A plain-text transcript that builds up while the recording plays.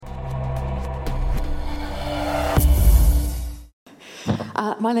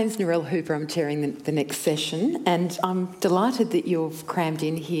My name's Narelle Hooper. I'm chairing the next session, and I'm delighted that you've crammed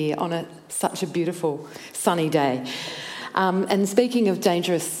in here on such a beautiful sunny day. And speaking of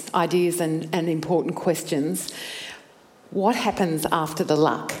dangerous ideas and important questions, what happens after the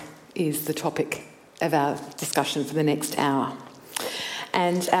luck is the topic of our discussion for the next hour.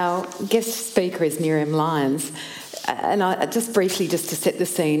 And our guest speaker is Miriam Lyons. And just briefly, just to set the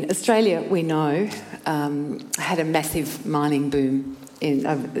scene, Australia, we know, had a massive mining boom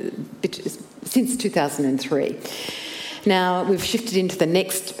since 2003. Now, we've shifted into the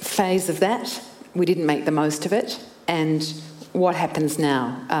next phase of that. We didn't make the most of it. And what happens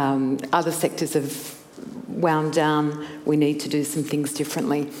now? Other sectors have wound down. We need to do some things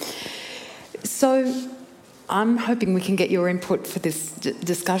differently. So I'm hoping we can get your input for this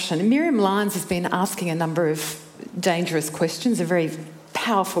discussion. Miriam Lyons has been asking a number of dangerous questions, very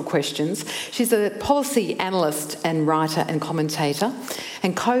powerful questions. She's a policy analyst and writer and commentator,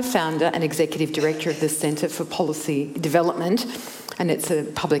 and co-founder and executive director of the Centre for Policy Development, and it's a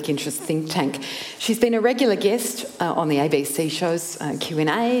public interest think tank. She's been a regular guest on the ABC shows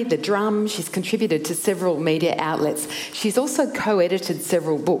Q&A, The Drum. She's contributed to several media outlets. She's also co-edited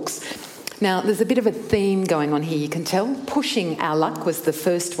several books. Now, there's a bit of a theme going on here, you can tell. Pushing Our Luck was the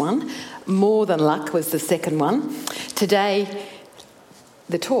first one. More Than Luck was the second one. Today,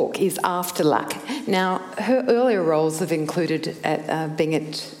 the talk is After Luck. Now, her earlier roles have included being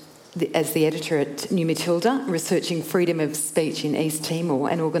as the editor at New Matilda, researching freedom of speech in East Timor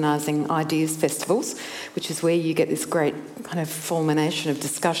and organising ideas festivals, which is where you get this great kind of fulmination of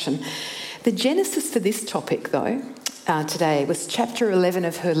discussion. The genesis for this topic, though, today was chapter 11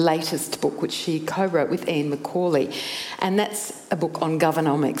 of her latest book, which she co-wrote with Ian Macaulay, and that's a book on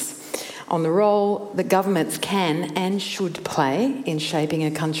governomics, on the role that governments can and should play in shaping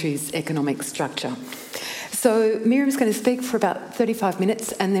a country's economic structure. So Miriam's going to speak for about 35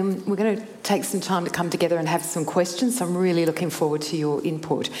 minutes, and then we're going to take some time to come together and have some questions. So I'm really looking forward to your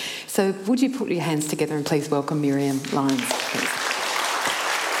input. So would you put your hands together and please welcome Miriam Lyons, please.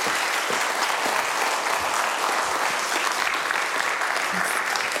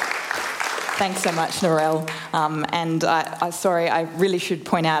 Thanks so much, Narelle. And I really should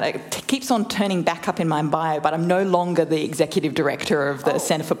point out, it keeps on turning back up in my bio, but I'm no longer the executive director of the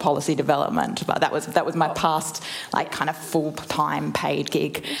Centre for Policy Development. But that was my past, kind of full-time paid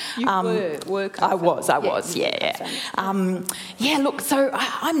gig. You were. I was. Yeah. Look, so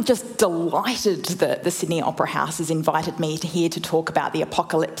I'm just delighted that the Sydney Opera House has invited me here to talk about the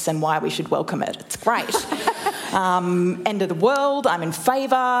apocalypse and why we should welcome it. It's great. End of the world, I'm in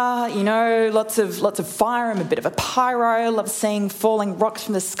favour, lots of fire. I'm a bit of a pyro, love seeing falling rocks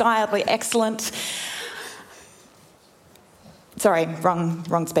from the sky, utterly excellent. Sorry,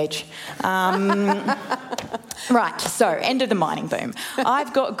 wrong speech. Right, so end of the mining boom.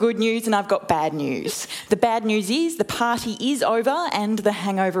 I've got good news and I've got bad news. The bad news is the party is over and the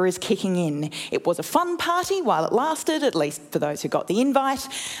hangover is kicking in. It was a fun party while it lasted, at least for those who got the invite,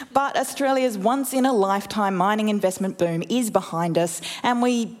 but Australia's once-in-a-lifetime mining investment boom is behind us and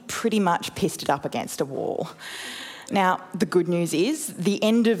we pretty much pissed it up against a wall. Now, the good news is the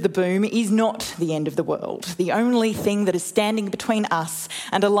end of the boom is not the end of the world. The only thing that is standing between us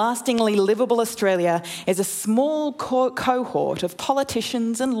and a lastingly livable Australia is a small cohort of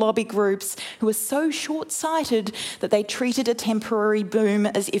politicians and lobby groups who are so short-sighted that they treated a temporary boom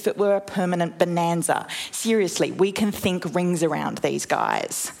as if it were a permanent bonanza. Seriously, we can think rings around these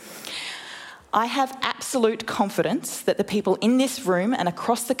guys. I have absolute confidence that the people in this room and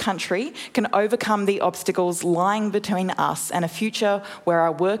across the country can overcome the obstacles lying between us and a future where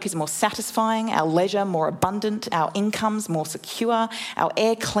our work is more satisfying, our leisure more abundant, our incomes more secure, our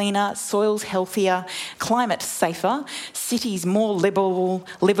air cleaner, soils healthier, climate safer, cities more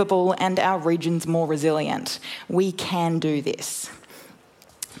livable, and our regions more resilient. We can do this.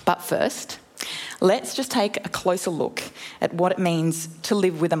 But first, let's just take a closer look at what it means to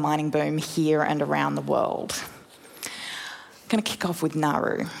live with a mining boom here and around the world. I'm going to kick off with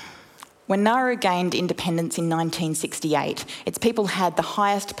Nauru. When Nauru gained independence in 1968, its people had the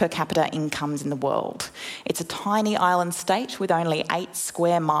highest per capita incomes in the world. It's a tiny island state with only 8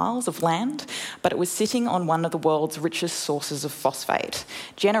 square miles of land, but it was sitting on one of the world's richest sources of phosphate.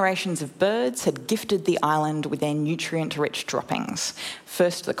 Generations of birds had gifted the island with their nutrient-rich droppings.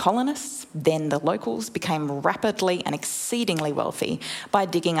 First the colonists, then the locals became rapidly and exceedingly wealthy by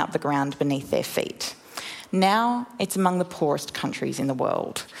digging up the ground beneath their feet. Now it's among the poorest countries in the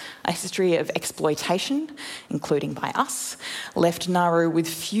world. A history of exploitation, including by us, left Nauru with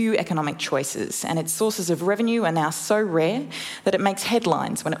few economic choices, and its sources of revenue are now so rare that it makes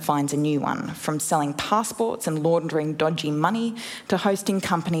headlines when it finds a new one, from selling passports and laundering dodgy money to hosting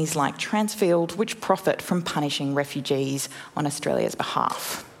companies like Transfield, which profit from punishing refugees on Australia's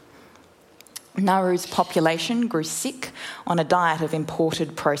behalf. Nauru's population grew sick on a diet of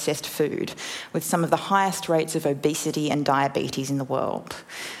imported processed food, with some of the highest rates of obesity and diabetes in the world.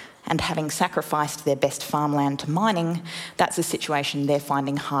 And having sacrificed their best farmland to mining, that's a situation they're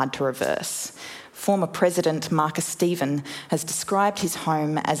finding hard to reverse. Former President Marcus Stephen has described his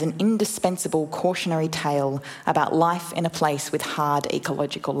home as an indispensable cautionary tale about life in a place with hard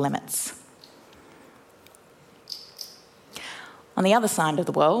ecological limits. On the other side of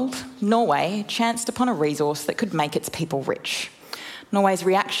the world, Norway chanced upon a resource that could make its people rich. Norway's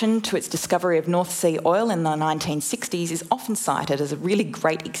reaction to its discovery of North Sea oil in the 1960s is often cited as a really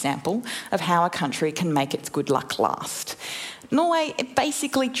great example of how a country can make its good luck last. Norway, it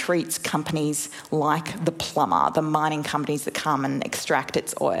basically treats companies like the plumber, the mining companies that come and extract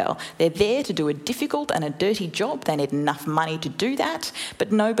its oil. They're there to do a difficult and a dirty job. They need enough money to do that,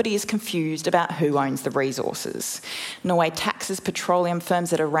 but nobody is confused about who owns the resources. Norway taxes petroleum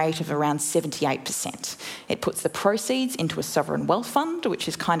firms at a rate of around 78%. It puts the proceeds into a sovereign wealth fund, which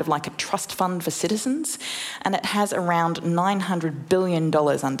is kind of like a trust fund for citizens, and it has around $900 billion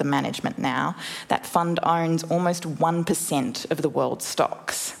under management now. That fund owns almost 1% of the world's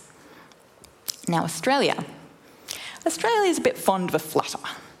stocks. Now, Australia is a bit fond of a flutter.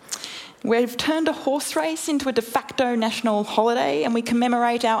 We've turned a horse race into a de facto national holiday, and we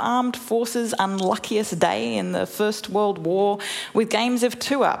commemorate our armed forces' unluckiest day in the First World War with games of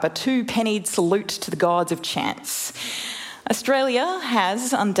two-up, a two-pennied salute to the gods of chance. Australia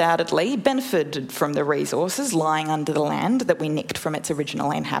has undoubtedly benefited from the resources lying under the land that we nicked from its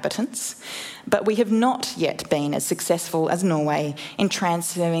original inhabitants, but we have not yet been as successful as Norway in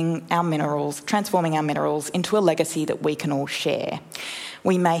transforming our minerals into a legacy that we can all share.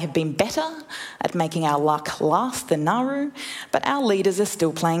 We may have been better at making our luck last than Nauru, but our leaders are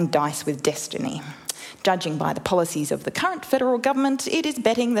still playing dice with destiny. Judging by the policies of the current federal government, it is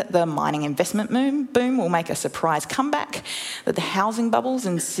betting that the mining investment boom will make a surprise comeback, that the housing bubbles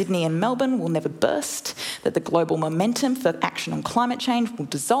in Sydney and Melbourne will never burst, that the global momentum for action on climate change will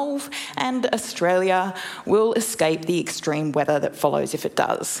dissolve, and Australia will escape the extreme weather that follows if it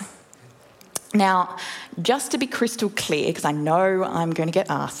does. Now, just to be crystal clear, because I know I'm going to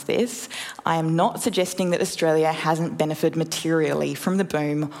get asked this, I am not suggesting that Australia hasn't benefited materially from the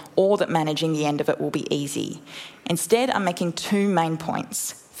boom or that managing the end of it will be easy. Instead, I'm making two main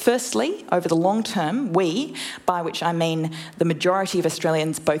points. Firstly, over the long term, we, by which I mean the majority of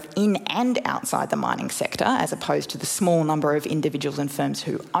Australians both in and outside the mining sector, as opposed to the small number of individuals and firms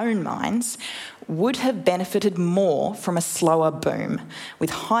who own mines, would have benefited more from a slower boom,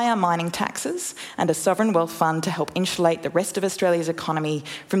 with higher mining taxes and a sovereign wealth fund to help insulate the rest of Australia's economy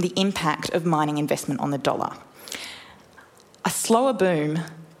from the impact of mining investment on the dollar. A slower boom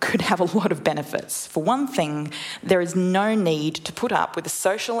could have a lot of benefits. For one thing, there is no need to put up with the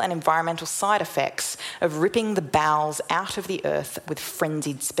social and environmental side effects of ripping the bowels out of the earth with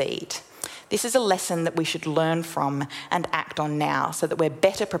frenzied speed. This is a lesson that we should learn from and act on now so that we're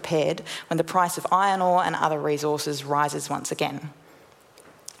better prepared when the price of iron ore and other resources rises once again.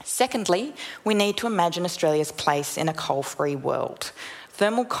 Secondly, we need to imagine Australia's place in a coal-free world.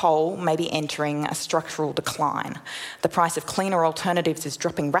 Thermal coal may be entering a structural decline. The price of cleaner alternatives is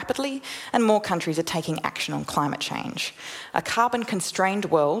dropping rapidly, and more countries are taking action on climate change. A carbon-constrained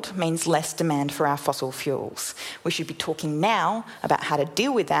world means less demand for our fossil fuels. We should be talking now about how to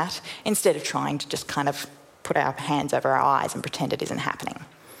deal with that instead of trying to just kind of put our hands over our eyes and pretend it isn't happening.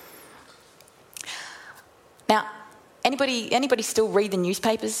 Now, anybody still read the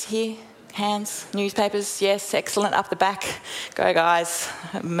newspapers here? Hands, newspapers, yes, excellent, up the back. Go, guys.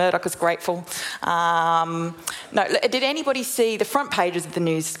 Murdoch is grateful. No, did anybody see the front pages of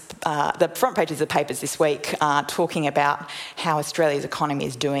the front pages of the papers this week talking about how Australia's economy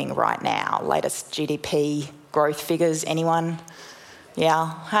is doing right now? Latest GDP growth figures, anyone? Yeah,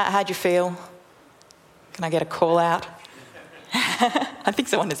 how'd you feel? Can I get a call out? I think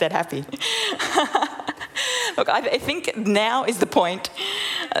someone has said happy. Look, I think now is the point.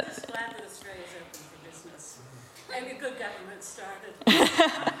 Maybe a good government started.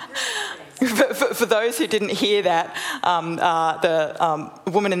 For those who didn't hear that,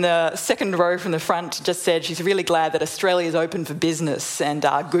 the woman in the second row from the front just said she's really glad that Australia is open for business and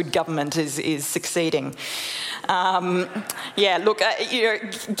good government is succeeding. Given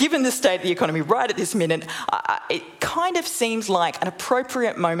the state of the economy right at this minute, it kind of seems like an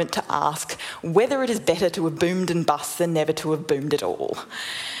appropriate moment to ask whether it is better to have boomed and bust than never to have boomed at all.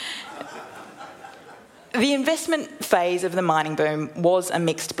 The investment phase of the mining boom was a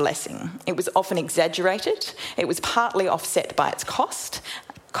mixed blessing. It was often exaggerated, it was partly offset by its costs,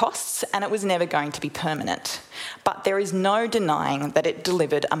 and it was never going to be permanent. But there is no denying that it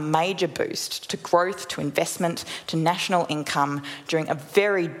delivered a major boost to growth, to investment, to national income during a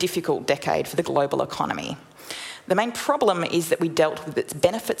very difficult decade for the global economy. The main problem is that we dealt with its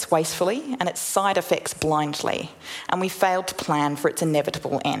benefits wastefully and its side effects blindly, and we failed to plan for its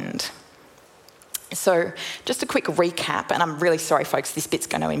inevitable end. So just a quick recap, and I'm really sorry, folks, this bit's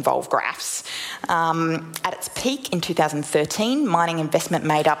going to involve graphs. At its peak in 2013, mining investment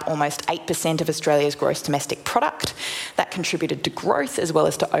made up almost 8% of Australia's gross domestic product. That contributed to growth as well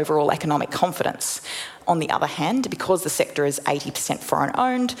as to overall economic confidence. On the other hand, because the sector is 80%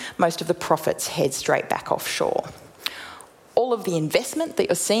 foreign-owned, most of the profits head straight back offshore. All of the investment that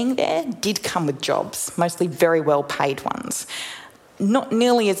you're seeing there did come with jobs, mostly very well-paid ones. Not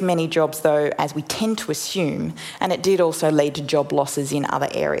nearly as many jobs, though, as we tend to assume, and it did also lead to job losses in other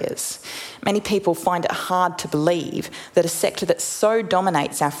areas. Many people find it hard to believe that a sector that so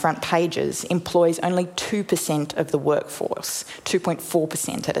dominates our front pages employs only 2% of the workforce,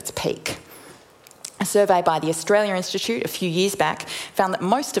 2.4% at its peak. A survey by the Australia Institute a few years back found that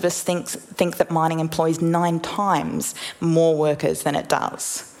most of us think that mining employs 9 times more workers than it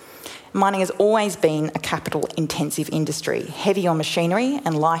does. Mining has always been a capital-intensive industry, heavy on machinery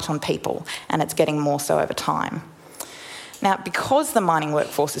and light on people, and it's getting more so over time. Now, because the mining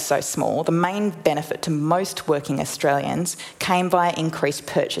workforce is so small, the main benefit to most working Australians came via increased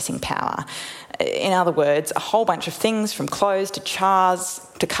purchasing power. In other words, a whole bunch of things from clothes to cars,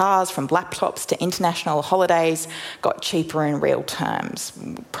 from laptops to international holidays got cheaper in real terms.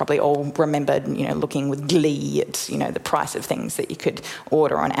 Probably all remembered, looking with glee at, the price of things that you could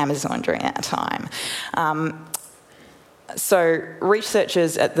order on Amazon during that time. So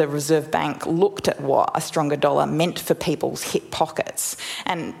researchers at the Reserve Bank looked at what a stronger dollar meant for people's hip pockets.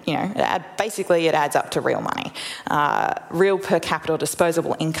 And, basically it adds up to real money. Real per capita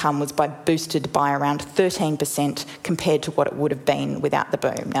disposable income was boosted by around 13% compared to what it would have been without the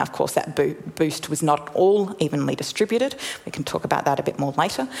boom. Now, of course, that boost was not all evenly distributed. We can talk about that a bit more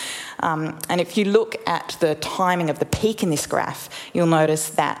later. And if you look at the timing of the peak in this graph, you'll notice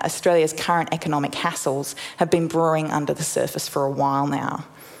that Australia's current economic hassles have been brewing under the surface for a while now.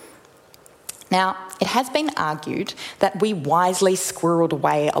 Now, it has been argued that we wisely squirreled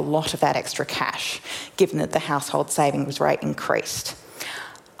away a lot of that extra cash, given that the household savings rate increased.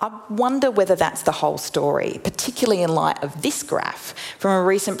 I wonder whether that's the whole story, particularly in light of this graph from a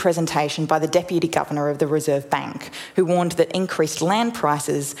recent presentation by the Deputy Governor of the Reserve Bank, who warned that increased land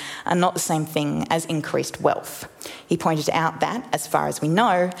prices are not the same thing as increased wealth. He pointed out that, as far as we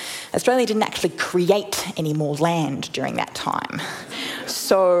know, Australia didn't actually create any more land during that time.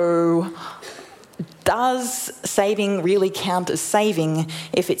 So, does saving really count as saving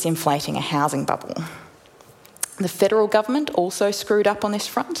if it's inflating a housing bubble? The federal government also screwed up on this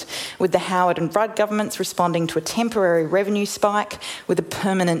front, with the Howard and Rudd governments responding to a temporary revenue spike with the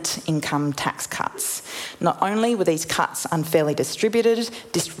permanent income tax cuts. Not only were these cuts unfairly distributed,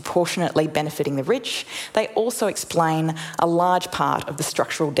 disproportionately benefiting the rich, they also explain a large part of the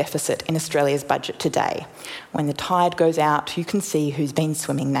structural deficit in Australia's budget today. When the tide goes out, you can see who's been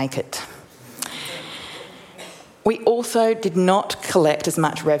swimming naked. We also did not collect as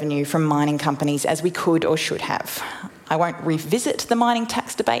much revenue from mining companies as we could or should have. I won't revisit the mining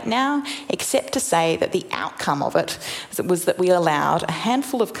tax debate now, except to say that the outcome of it was that we allowed a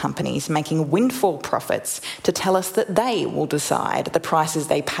handful of companies making windfall profits to tell us that they will decide the prices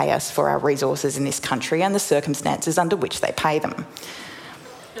they pay us for our resources in this country and the circumstances under which they pay them.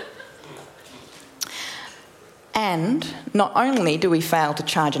 And not only do we fail to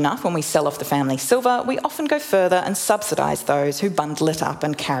charge enough when we sell off the family silver, we often go further and subsidise those who bundle it up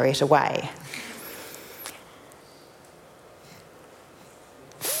and carry it away.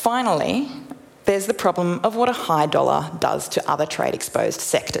 Finally, there's the problem of what a high dollar does to other trade-exposed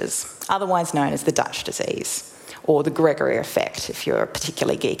sectors, otherwise known as the Dutch disease. or the Gregory effect if you're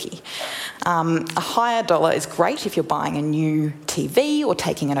particularly geeky. A higher dollar is great if you're buying a new TV or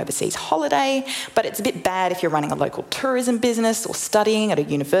taking an overseas holiday, but it's a bit bad if you're running a local tourism business or studying at a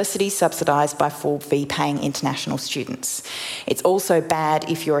university subsidised by full fee-paying international students. It's also bad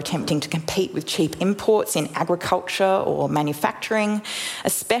if you're attempting to compete with cheap imports in agriculture or manufacturing,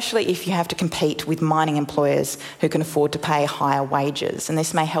 especially if you have to compete with mining employers who can afford to pay higher wages. And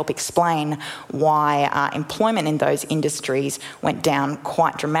this may help explain why employment in those industries went down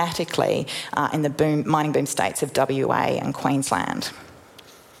quite dramatically in the mining boom states of WA and Queensland.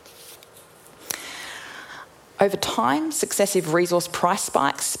 Over time, successive resource price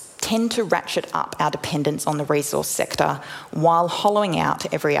spikes tend to ratchet up our dependence on the resource sector while hollowing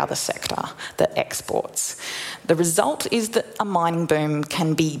out every other sector that exports. The result is that a mining boom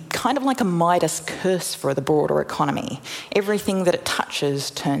can be kind of like a Midas curse for the broader economy. Everything that it touches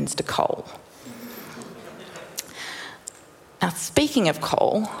turns to coal. Now, speaking of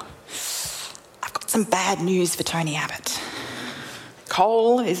coal, I've got some bad news for Tony Abbott.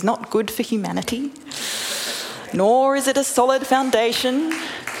 Coal is not good for humanity, nor is it a solid foundation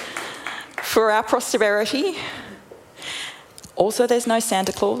for our prosperity. Also, there's no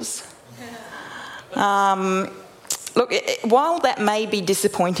Santa Claus. Look, while that may be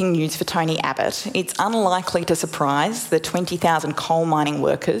disappointing news for Tony Abbott, it's unlikely to surprise the 20,000 coal mining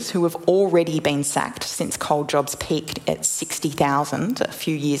workers who have already been sacked since coal jobs peaked at 60,000 a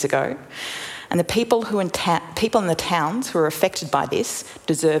few years ago. And the people in the towns who are affected by this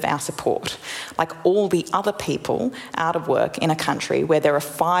deserve our support, like all the other people out of work in a country where there are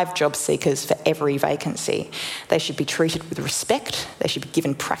 5 job seekers for every vacancy. They should be treated with respect, they should be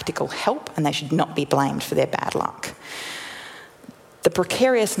given practical help, and they should not be blamed for their bad luck. The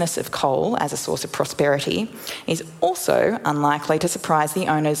precariousness of coal as a source of prosperity is also unlikely to surprise the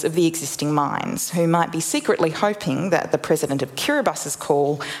owners of the existing mines, who might be secretly hoping that the president of Kiribati's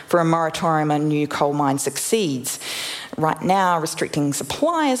call for a moratorium on new coal mines succeeds. Right now, restricting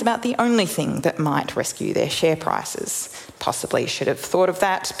supply is about the only thing that might rescue their share prices. Possibly should have thought of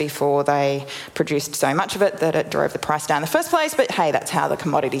that before they produced so much of it that it drove the price down in the first place, but hey, that's how the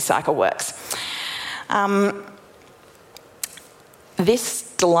commodity cycle works.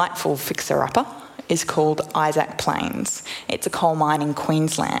 This delightful fixer-upper is called Isaac Plains. It's a coal mine in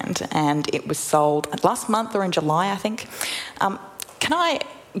Queensland, and it was sold last month or in July, I think. Can I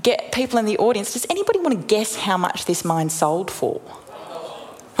get people in the audience, does anybody want to guess how much this mine sold for?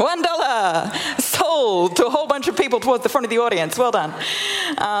 $1 sold to a whole bunch of people towards the front of the audience. Well done.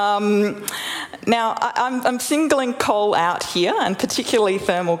 Now, I'm singling coal out here, and particularly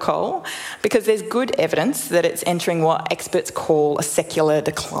thermal coal, because there's good evidence that it's entering what experts call a secular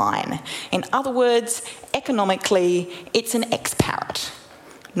decline. In other words, economically, it's an ex-parrot.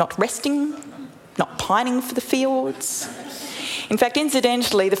 Not resting, not pining for the fjords. In fact,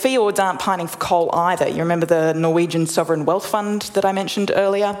 incidentally, the fjords aren't pining for coal either. You remember the Norwegian Sovereign Wealth Fund that I mentioned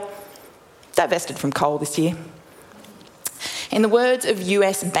earlier? Divested from coal this year. In the words of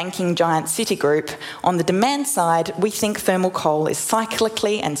US banking giant Citigroup, on the demand side, we think thermal coal is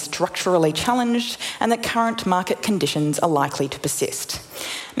cyclically and structurally challenged and that current market conditions are likely to persist.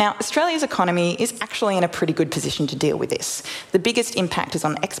 Now, Australia's economy is actually in a pretty good position to deal with this. The biggest impact is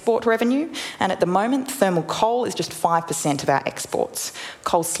on export revenue, and at the moment, thermal coal is just 5% of our exports.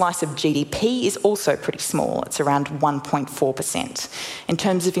 Coal's slice of GDP is also pretty small. It's around 1.4%. In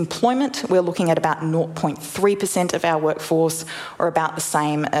terms of employment, we're looking at about 0.3% of our workforce, or about the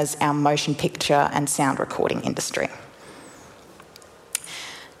same as our motion picture and sound recording industry.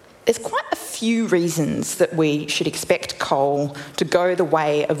 There's quite a few reasons that we should expect coal to go the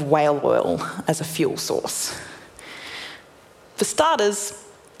way of whale oil as a fuel source. For starters,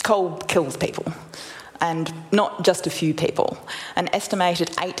 coal kills people, and not just a few people. An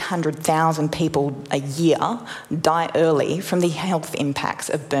estimated 800,000 people a year die early from the health impacts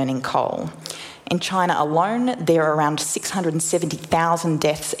of burning coal. In China alone, there are around 670,000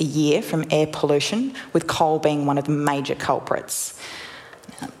 deaths a year from air pollution, with coal being one of the major culprits.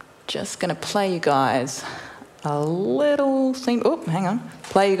 Just going to play you guys a little scene. Oh, hang on.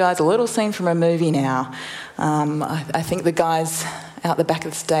 Play you guys a little scene from a movie now. I think the guys out the back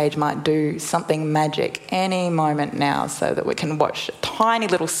of the stage might do something magic any moment now so that we can watch a tiny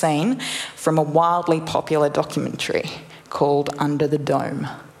little scene from a wildly popular documentary called Under the Dome.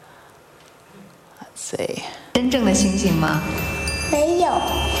 Let's see. 真正的星星吗？没有。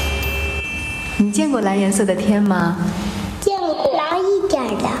你见过蓝颜色的天吗？见过蓝一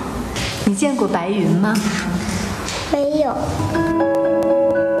点的。你见过白云吗？没有。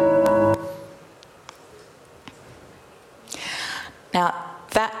Now,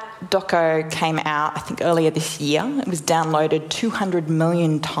 that doco came out, I think, earlier this year. It was downloaded 200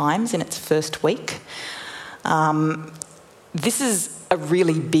 million times in its first week. This is a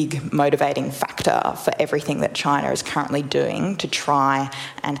really big motivating factor for everything that China is currently doing to try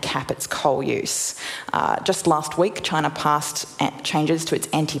and cap its coal use. Just last week, China passed changes to its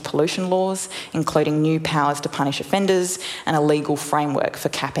anti-pollution laws, including new powers to punish offenders and a legal framework for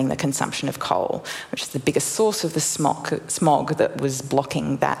capping the consumption of coal, which is the biggest source of the smog that was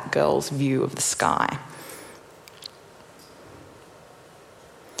blocking that girl's view of the sky.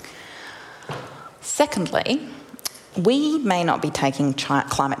 Secondly, we may not be taking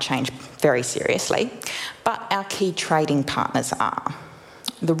climate change very seriously, but our key trading partners are.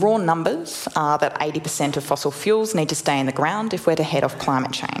 The raw numbers are that 80% of fossil fuels need to stay in the ground if we're to head off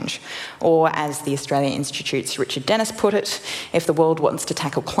climate change. Or, as the Australia Institute's Richard Dennis put it, if the world wants to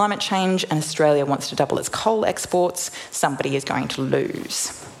tackle climate change and Australia wants to double its coal exports, somebody is going to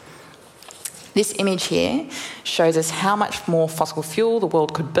lose. This image here shows us how much more fossil fuel the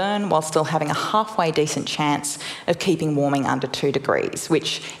world could burn while still having a halfway decent chance of keeping warming under 2 degrees,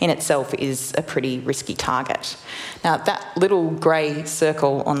 which in itself is a pretty risky target. Now, that little grey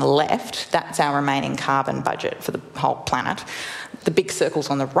circle on the left, that's our remaining carbon budget for the whole planet. The big circles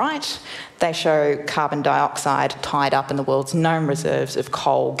on the right, they show carbon dioxide tied up in the world's known reserves of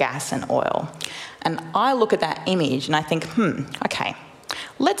coal, gas and oil. And I look at that image and I think, okay,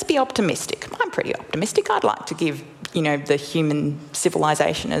 let's be optimistic. I'm pretty optimistic. I'd like to give, the human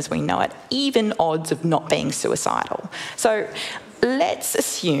civilization as we know it, even odds of not being suicidal. So let's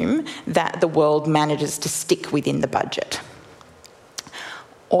assume that the world manages to stick within the budget.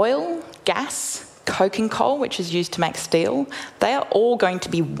 Oil, gas, coking coal, which is used to make steel, they are all going to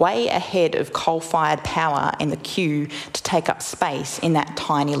be way ahead of coal-fired power in the queue to take up space in that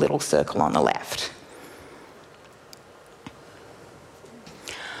tiny little circle on the left.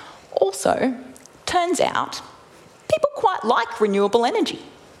 Also, turns out people quite like renewable energy.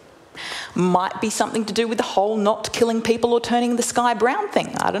 Might be something to do with the whole not killing people or turning the sky brown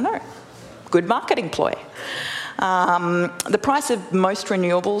thing. I don't know. Good marketing ploy. The price of most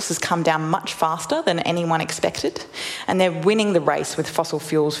renewables has come down much faster than anyone expected, and they're winning the race with fossil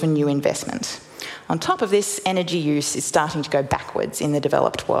fuels for new investment. On top of this, energy use is starting to go backwards in the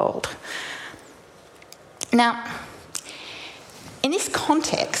developed world. Now, in this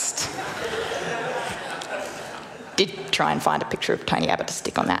context, did try and find a picture of Tony Abbott to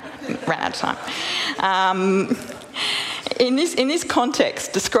stick on that, ran out of time. In this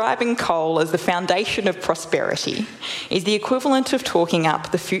context, describing coal as the foundation of prosperity is the equivalent of talking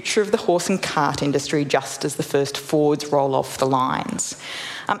up the future of the horse and cart industry just as the first Fords roll off the lines.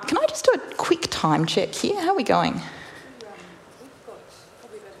 Can I just do a quick time check here? How are we going?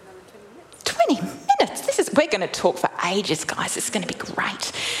 20 minutes. We're going to talk for ages, guys. This is going to be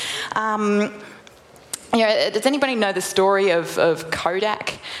great. Does anybody know the story of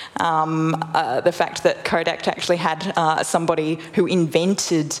Kodak? The fact that Kodak actually had somebody who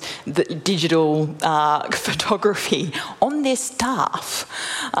invented the digital photography on their staff,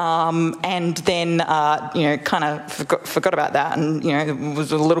 and then kind of forgot about that, and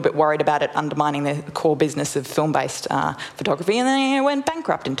was a little bit worried about it undermining the core business of film-based photography, and then went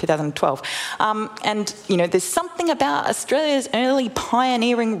bankrupt in 2012. There's something about Australia's early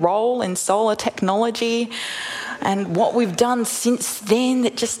pioneering role in solar technology and what we've done since then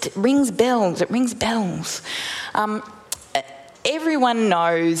that just rings bells. It rings bells. Everyone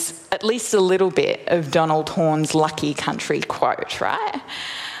knows at least a little bit of Donald Horne's Lucky Country quote, right?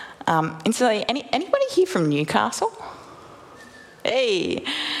 Incidentally, anybody here from Newcastle? Hey,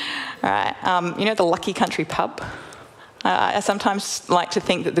 all right. The Lucky Country pub? I sometimes like to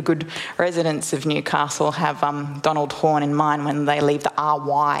think that the good residents of Newcastle have Donald Horne in mind when they leave the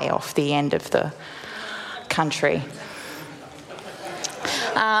RY off the end of the country.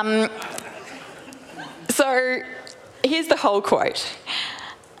 So here's the whole quote.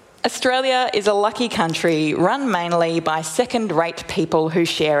 Australia is a lucky country run mainly by second-rate people who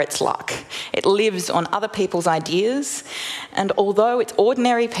share its luck. It lives on other people's ideas, and although its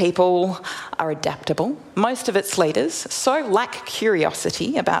ordinary people are adaptable, most of its leaders so lack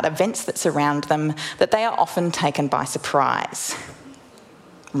curiosity about events that surround them that they are often taken by surprise.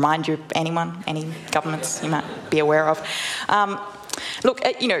 Remind you of anyone, any governments you might be aware of? Look,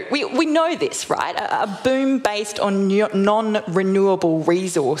 we know this, right? A boom based on non-renewable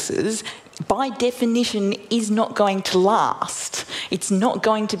resources, by definition, is not going to last. It's not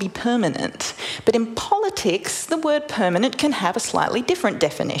going to be permanent. But in politics, the word permanent can have a slightly different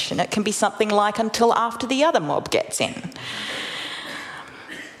definition. It can be something like until after the other mob gets in.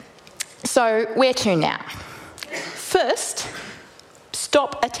 So, where to now? First,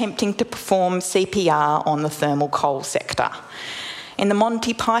 stop attempting to perform CPR on the thermal coal sector. In the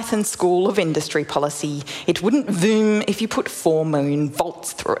Monty Python School of Industry Policy, it wouldn't boom if you put 4 million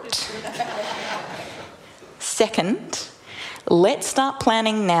volts through it. Second, let's start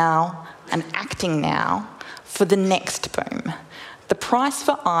planning now and acting now for the next boom. The price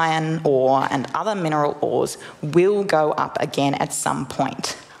for iron ore and other mineral ores will go up again at some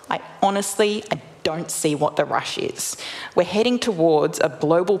point. I don't see what the rush is. We're heading towards a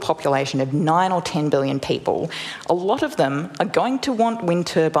global population of 9 or 10 billion people. A lot of them are going to want wind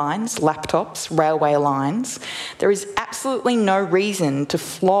turbines, laptops, railway lines. There is absolutely no reason to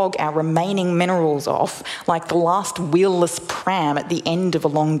flog our remaining minerals off like the last wheelless pram at the end of a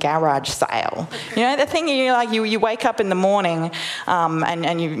long garage sale. You know, the thing you wake up in the morning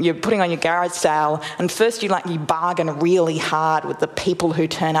and you're putting on your garage sale, and first you bargain really hard with the people who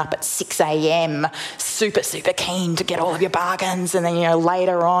turn up at 6 a.m. super keen to get all of your bargains, and then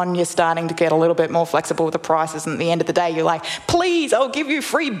later on you're starting to get a little bit more flexible with the prices, and at the end of the day you're like, please, I'll give you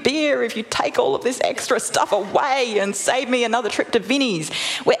free beer if you take all of this extra stuff away and save me another trip to Vinnie's.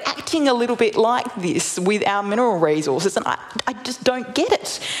 We're acting a little bit like this with our mineral resources, and I just don't get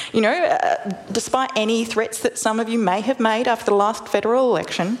it. Despite any threats that some of you may have made after the last federal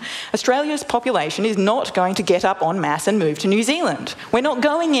election, Australia's population is not going to get up en masse and move to New Zealand. We're not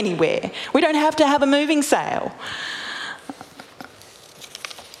going anywhere. We don't have to have a moving sale.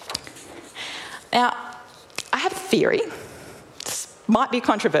 Now, I have a theory. This might be a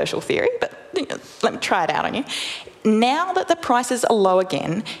controversial theory, but let me try it out on you. Now that the prices are low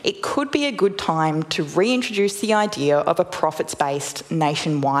again, it could be a good time to reintroduce the idea of a profits-based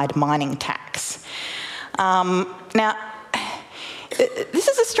nationwide mining tax. Now, this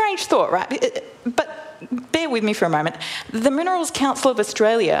is a strange thought, right? But bear with me for a moment. The Minerals Council of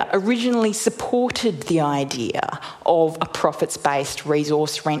Australia originally supported the idea of a profits-based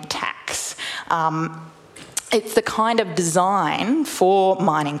resource rent tax. It's the kind of design for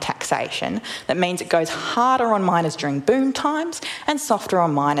mining taxation that means it goes harder on miners during boom times and softer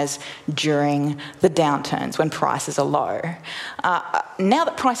on miners during the downturns when prices are low. Now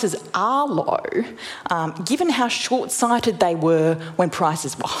that prices are low, given how short-sighted they were when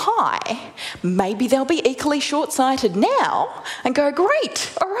prices were high, maybe they'll be equally short-sighted now and go,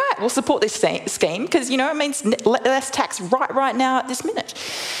 great, all right, we'll support this scheme because, it means less tax right now at this minute.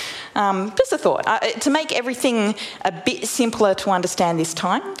 Just a thought. To make everything a bit simpler to understand this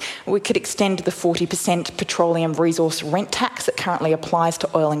time, we could extend the 40% petroleum resource rent tax that currently applies to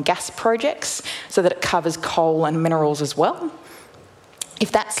oil and gas projects so that it covers coal and minerals as well.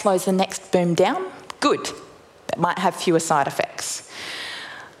 If that slows the next boom down, good. That might have fewer side effects.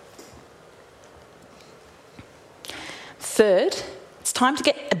 Third, it's time to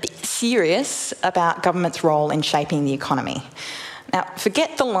get a bit serious about government's role in shaping the economy. Now,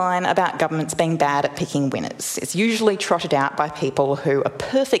 forget the line about governments being bad at picking winners. It's usually trotted out by people who are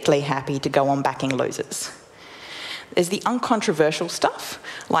perfectly happy to go on backing losers. There's the uncontroversial stuff,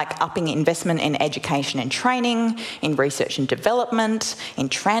 like upping investment in education and training, in research and development, in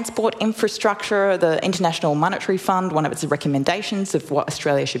transport infrastructure. The International Monetary Fund, one of its recommendations of what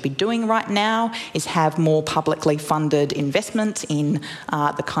Australia should be doing right now is have more publicly funded investment in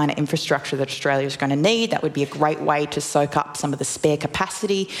the kind of infrastructure that Australia is going to need. That would be a great way to soak up some of the spare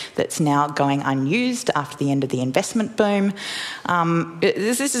capacity that's now going unused after the end of the investment boom.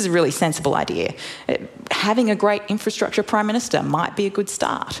 This is a really sensible idea. Having a great infrastructure Prime Minister might be a good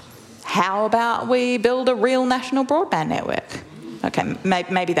start. How about we build a real national broadband network? Okay,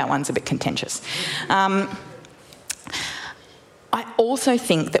 maybe that one's a bit contentious. I also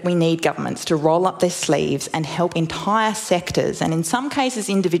think that we need governments to roll up their sleeves and help entire sectors, and in some cases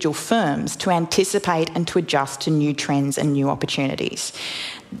individual firms, to anticipate and to adjust to new trends and new opportunities.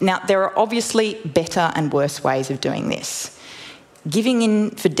 Now, there are obviously better and worse ways of doing this. Giving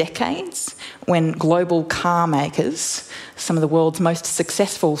in for decades when global car makers, some of the world's most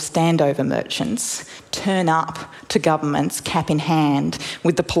successful standover merchants, turn up to governments cap in hand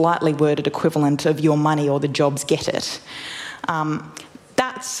with the politely worded equivalent of your money or the jobs get it.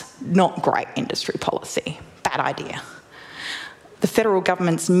 That's not great industry policy. Bad idea. The federal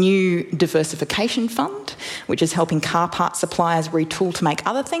government's new diversification fund, which is helping car part suppliers retool to make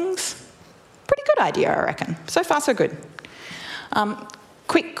other things, pretty good idea, I reckon. So far, so good.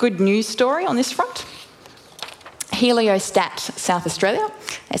 Quick good news story on this front. Heliostat South Australia,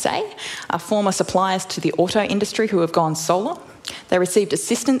 SA, are former suppliers to the auto industry who have gone solar. They received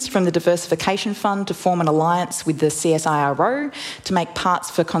assistance from the Diversification Fund to form an alliance with the CSIRO to make parts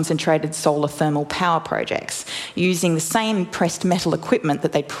for concentrated solar thermal power projects, using the same pressed metal equipment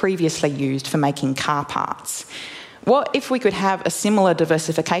that they previously used for making car parts. What if we could have a similar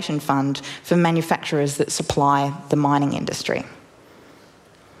diversification fund for manufacturers that supply the mining industry?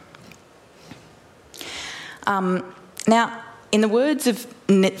 Now, in the words of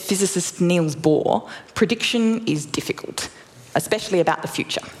physicist Niels Bohr, prediction is difficult, especially about the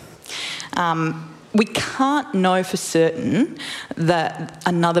future. We can't know for certain that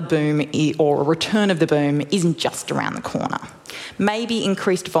another boom or a return of the boom isn't just around the corner. Maybe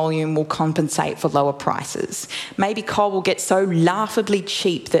increased volume will compensate for lower prices. Maybe coal will get so laughably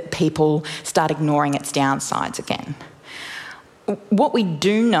cheap that people start ignoring its downsides again. What we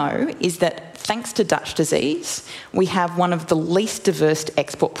do know is that thanks to Dutch disease, we have one of the least diverse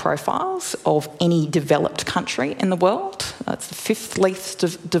export profiles of any developed country in the world. It's the fifth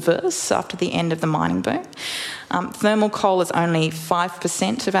least diverse after the end of the mining boom. Thermal coal is only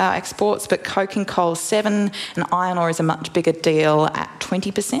 5% of our exports, but coking coal is 7%, and iron ore is a much bigger deal at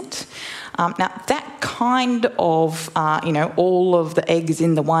 20%. Now, that kind of, all of the eggs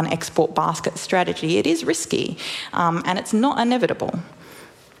in the one export basket strategy, it is risky, and it's not inevitable.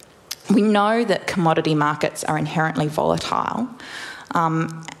 We know that commodity markets are inherently volatile,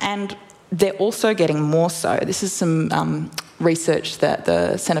 and they're also getting more so. This is some research that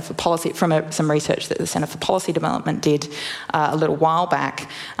the Centre for Policy, some research that the Centre for Policy Development did a little while back,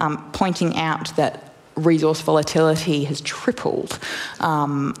 pointing out that resource volatility has tripled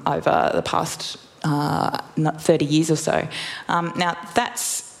over the past 30 years or so. Now,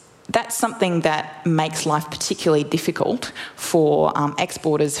 that's something that makes life particularly difficult for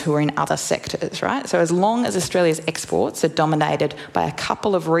exporters who are in other sectors, right? So as long as Australia's exports are dominated by a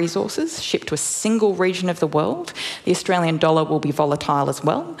couple of resources shipped to a single region of the world, the Australian dollar will be volatile as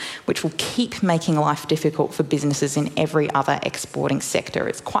well, which will keep making life difficult for businesses in every other exporting sector.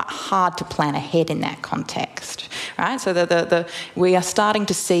 It's quite hard to plan ahead in that context, right? So we are starting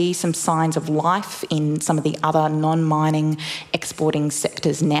to see some signs of life in some of the other non-mining exporting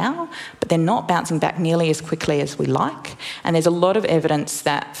sectors now, but they're not bouncing back nearly as quickly as we like. And there's a lot of evidence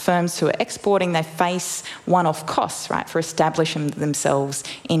that firms who are exporting, they face one-off costs, right, for establishing themselves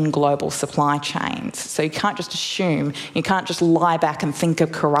in global supply chains. So you can't just assume, you can't just lie back and think of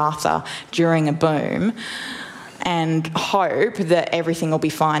Karratha during a boom and hope that everything will be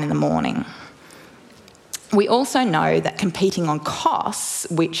fine in the morning. We also know that competing on costs,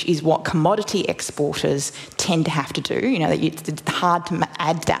 which is what commodity exporters tend to have to do, that it's hard to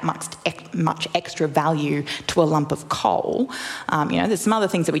add that much extra value to a lump of coal. There's some other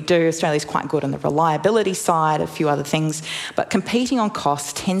things that we do. Australia's quite good on the reliability side, a few other things, but competing on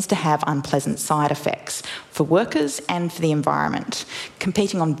costs tends to have unpleasant side effects for workers and for the environment.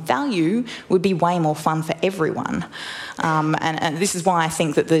 Competing on value would be way more fun for everyone. And this is why I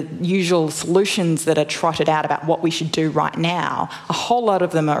think that the usual solutions that are trotted out about what we should do right now, a whole lot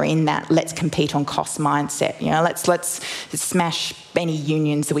of them are in that let's compete on cost mindset. Let's smash any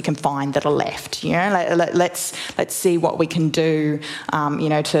unions that we can find that are left. Let's see what we can do,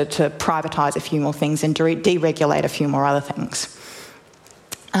 to privatise a few more things and deregulate a few more other things.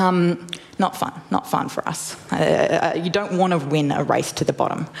 Not fun for us. You don't want to win a race to the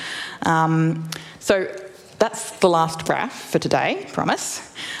bottom. So that's the last graph for today,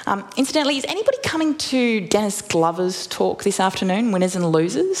 promise. Incidentally, is anybody coming to Dennis Glover's talk this afternoon, Winners and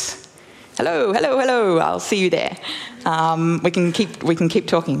Losers? Hello. I'll see you there. We can keep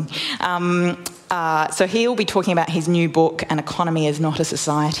talking. So he'll be talking about his new book, An Economy is Not a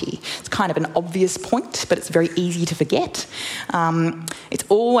Society. It's kind of an obvious point, but it's very easy to forget. It's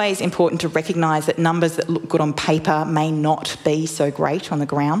always important to recognise that numbers that look good on paper may not be so great on the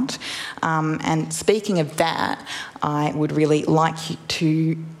ground. And speaking of that, I would really like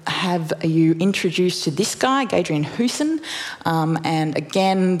to have you introduced to this guy, Gadrian Housson, and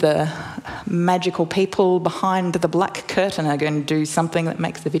again, the magical people behind the black curtain are going to do something that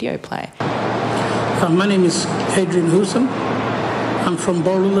makes the video play. My name is Gadrian Housson. I'm from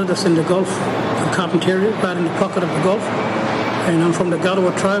Borlula, that's in the Gulf of Carpentaria, right in the pocket of the Gulf. And I'm from the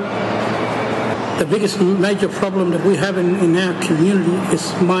Gadawa tribe. The biggest major problem that we have in our community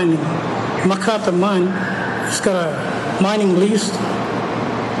is mining. Macarthur Mine has got a mining lease,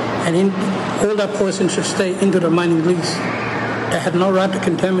 and all that poison should stay into the mining lease. They had no right to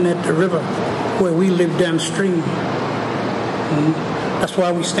contaminate the river where we live downstream. That's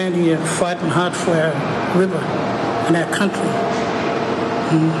why we're standing here fighting hard for our river and our country.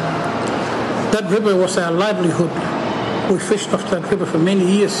 That river was our livelihood. We fished off that river for many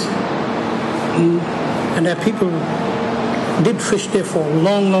years. And our people did fish there for a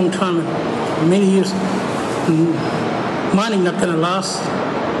long, long time, many years. Mining not going to last,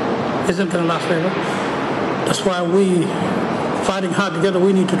 isn't going to last forever. That's why we fighting hard together.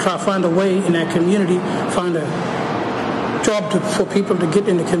 We need to try to find a way in our community, find a job for people to get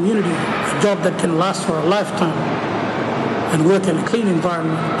in the community, a job that can last for a lifetime and work in a clean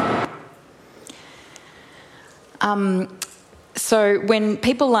environment. So when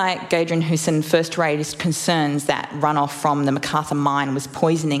people like Adrian Hoosen first raised concerns that runoff from the MacArthur mine was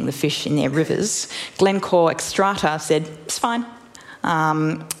poisoning the fish in their rivers, Glencore Xstrata said, it's fine.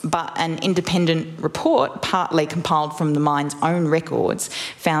 But an independent report, partly compiled from the mine's own records,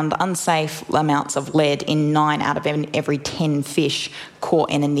 found unsafe amounts of lead in 9 out of every 10 fish caught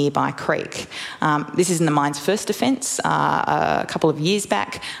in a nearby creek. This is in the mine's first offence a couple of years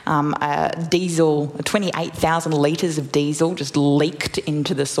back. 28,000 litres of diesel just leaked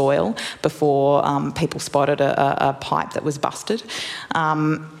into the soil before people spotted a pipe that was busted.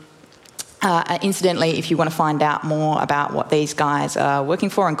 Incidentally, if you want to find out more about what these guys are working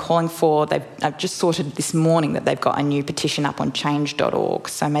for and calling for, I've just sorted this morning that they've got a new petition up on change.org,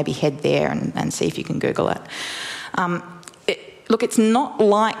 so maybe head there and see if you can Google it. Look, it's not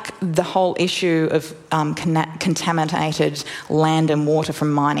like the whole issue of contaminated land and water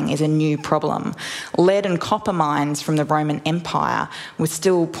from mining is a new problem. Lead and copper mines from the Roman Empire were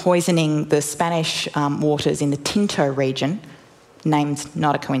still poisoning the Spanish waters in the Tinto region. Name's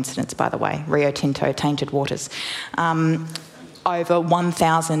not a coincidence, by the way, Rio Tinto, tainted waters, over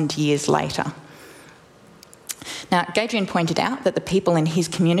 1,000 years later. Now, Gadrian pointed out that the people in his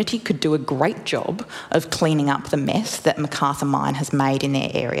community could do a great job of cleaning up the mess that MacArthur Mine has made in their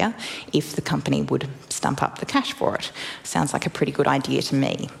area if the company would stump up the cash for it. Sounds like a pretty good idea to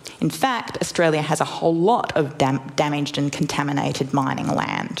me. In fact, Australia has a whole lot of damaged and contaminated mining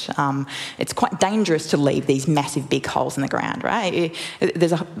land. It's quite dangerous to leave these massive big holes in the ground, right?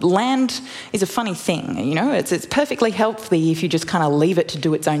 Land is a funny thing, you know? It's perfectly healthy if you just kind of leave it to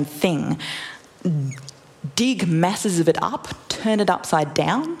do its own thing. Dig masses of it up, turn it upside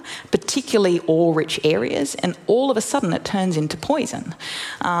down, particularly ore-rich areas, and all of a sudden it turns into poison.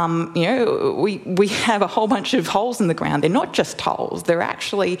 We have a whole bunch of holes in the ground. They're not just holes. They're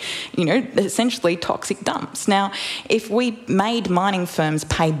actually, essentially toxic dumps. Now, if we made mining firms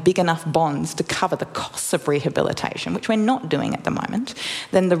pay big enough bonds to cover the costs of rehabilitation, which we're not doing at the moment,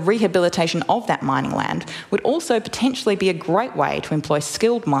 then the rehabilitation of that mining land would also potentially be a great way to employ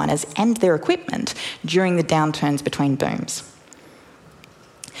skilled miners and their equipment during the downturns between booms.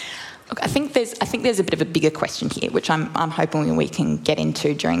 Look, I think there's a bit of a bigger question here, which I'm hoping we can get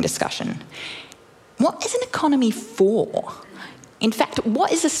into during discussion. What is an economy for? In fact,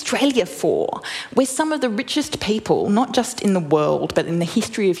 what is Australia for? We're some of the richest people, not just in the world, but in the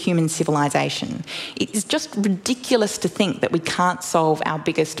history of human civilization. It is just ridiculous to think that we can't solve our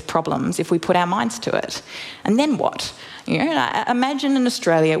biggest problems if we put our minds to it. And then what? Imagine an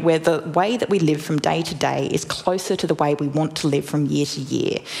Australia where the way that we live from day to day is closer to the way we want to live from year to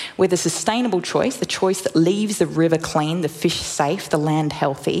year, where the sustainable choice, the choice that leaves the river clean, the fish safe, the land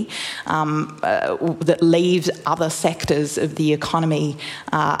healthy, that leaves other sectors of the economy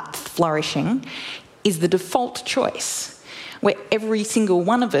flourishing, is the default choice, where every single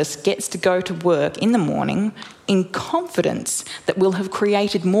one of us gets to go to work in the morning in confidence that we'll have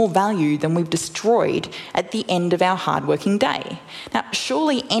created more value than we've destroyed at the end of our hard-working day. Now,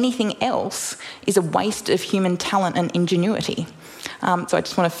 surely anything else is a waste of human talent and ingenuity. So I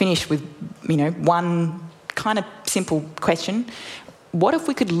just want to finish with, one kind of simple question. What if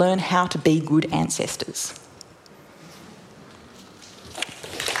we could learn how to be good ancestors?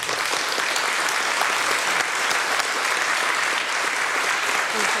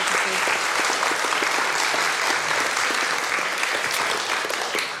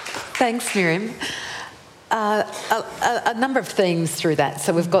 Thanks, Miriam. A number of themes through that.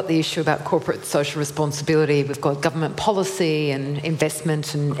 So we've got the issue about corporate social responsibility, we've got government policy and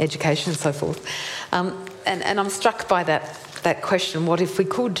investment and education and so forth. And I'm struck by that question, what if we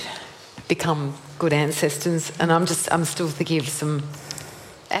could become good ancestors? And I'm still thinking of some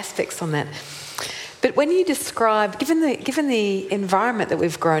aspects on that. But when you describe, given the environment that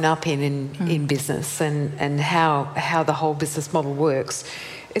we've grown up in business and how the whole business model works,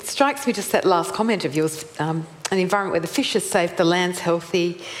 it strikes me just that last comment of yours, an environment where the fish is safe, the land's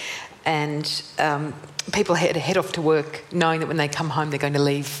healthy, and people head off to work knowing that when they come home they're going to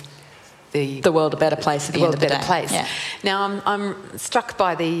leave the world a better place at the end of the day. Yeah. Now I'm struck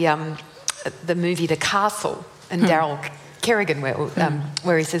by the movie The Castle and Daryl Kerrigan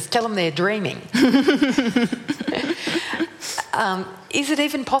where he says, "Tell them they're dreaming." Is it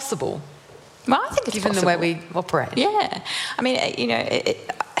even possible? Well, I think it's given possible. the way we operate. Yeah. I mean,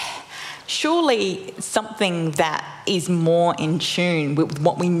 surely something that is more in tune with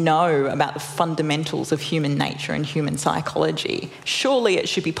what we know about the fundamentals of human nature and human psychology, surely it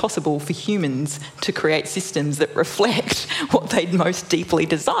should be possible for humans to create systems that reflect what they most deeply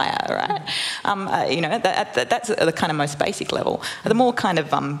desire, right? That's the kind of most basic level. At the more kind of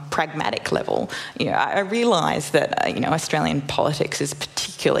pragmatic level, I realise that Australian politics is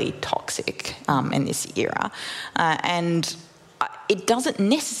particularly toxic in this era, and it doesn't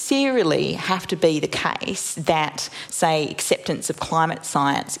necessarily have to be the case that, say, acceptance of climate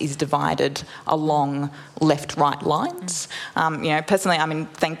science is divided along left-right lines. Personally,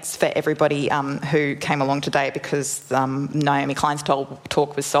 thanks for everybody who came along today, because Naomi Klein's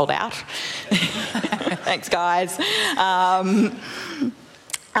talk was sold out. Thanks, guys.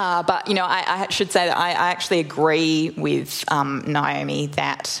 But I should say that I actually agree with Naomi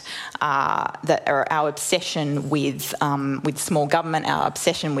that our obsession with small government, our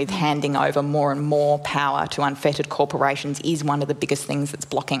obsession with handing over more and more power to unfettered corporations is one of the biggest things that's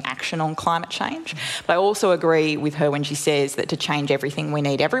blocking action on climate change. But I also agree with her when she says that to change everything we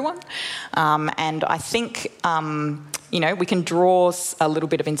need everyone. And I think we can draw a little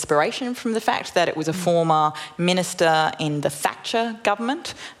bit of inspiration from the fact that it was a former minister in the Thatcher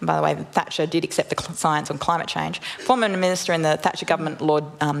government. And by the way, Thatcher did accept the science on climate change. Former minister in the Thatcher government, Lord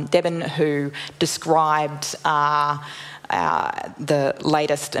Debon, who described the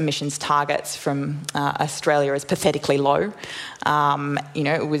latest emissions targets from Australia as pathetically low.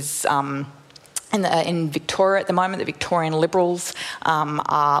 It was... In Victoria at the moment, the Victorian Liberals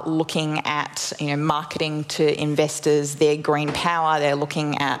are looking at marketing to investors their green power. They're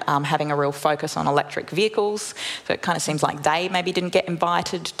looking at having a real focus on electric vehicles. So it kind of seems like they maybe didn't get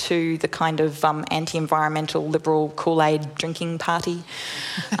invited to the kind of anti-environmental Liberal Kool-Aid drinking party.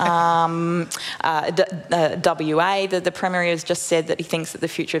 WA, the Premier has just said that he thinks that the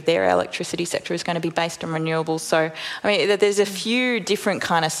future of their electricity sector is going to be based on renewables. So, there's a few different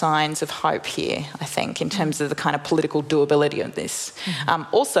kind of signs of hope here, I think, in terms of the kind of political doability of this.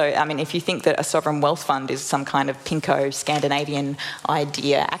 Also, if you think that a sovereign wealth fund is some kind of pinko Scandinavian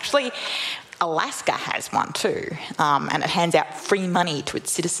idea, actually Alaska has one too, and it hands out free money to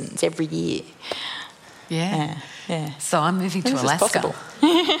its citizens every year. Yeah. Yeah. So I'm moving to Alaska.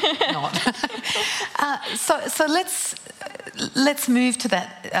 Not. So let's move to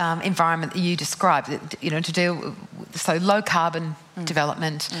that environment that you described. To deal with, low carbon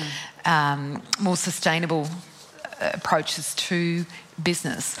development, more sustainable approaches to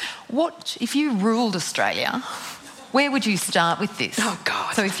business. What if you ruled Australia? Where would you start with this? Oh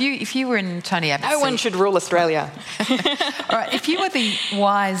God! So if you were in Tony Abbott's no one should rule Australia. All right. If you were the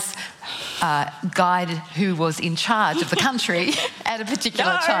wise guide who was in charge of the country at a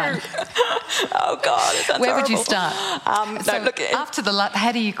particular time, oh God, it sounds where horrible. would you start? After the luck,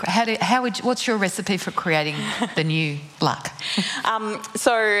 what's your recipe for creating the new luck?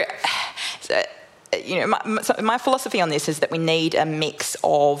 My philosophy on this is that we need a mix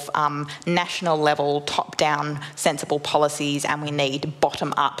of national level, top-down, sensible policies, and we need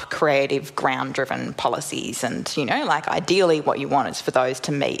bottom-up, creative, ground-driven policies. And, ideally what you want is for those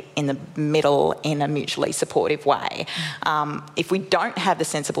to meet in the middle in a mutually supportive way. If we don't have the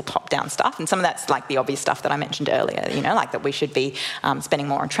sensible top-down stuff, and some of that's like the obvious stuff that I mentioned earlier, like that we should be spending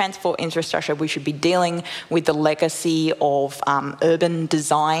more on transport infrastructure, we should be dealing with the legacy of urban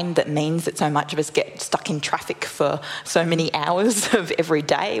design that means that so much of us get stuck in traffic for so many hours of every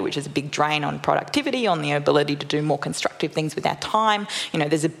day, which is a big drain on productivity, on the ability to do more constructive things with our time.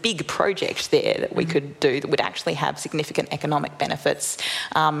 There's a big project there that we could do that would actually have significant economic benefits.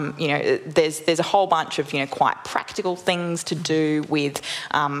 There's a whole bunch of quite practical things to do with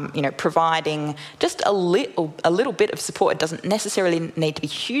providing just a little bit of support. It doesn't necessarily need to be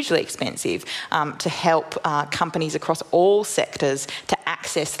hugely expensive to help companies across all sectors to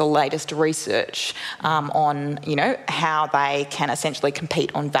access the latest research on how they can essentially compete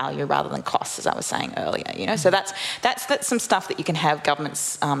on value rather than costs, as I was saying earlier. So that's some stuff that you can have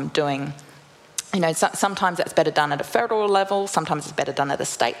governments doing. Sometimes that's better done at a federal level. Sometimes it's better done at a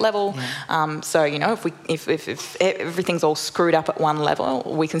state level. Yeah. If everything's all screwed up at one level,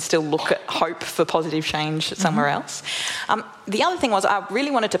 we can still look at hope for positive change somewhere else. The other thing was I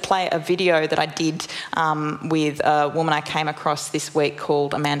really wanted to play a video that I did with a woman I came across this week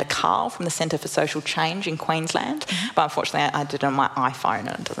called Amanda Carl from the Centre for Social Change in Queensland. But unfortunately, I did it on my iPhone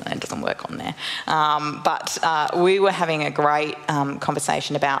and it doesn't work on there. But we were having a great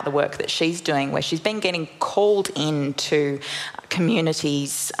conversation about the work that she's doing, where she's been getting called in to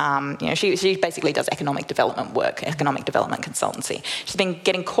communities. She basically does economic development work, economic development consultancy. She's been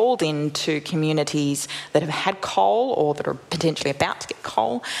getting called into communities that have had coal or that are potentially about to get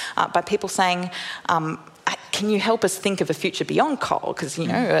coal by people saying, can you help us think of a future beyond coal? Because,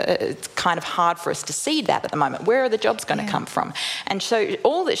 it's kind of hard for us to see that at the moment. Where are the jobs going to come from? And so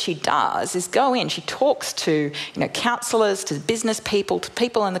all that she does is go in, she talks to, councillors, to business people, to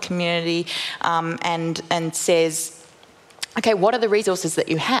people in the community, and says, okay, what are the resources that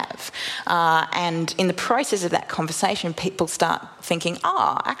you have? And in the process of that conversation, people start thinking,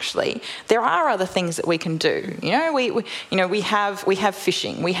 actually, there are other things that we can do. We have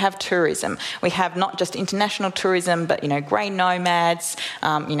fishing, we have tourism, we have not just international tourism, but grey nomads.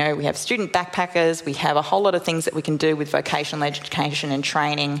 We have student backpackers. We have a whole lot of things that we can do with vocational education and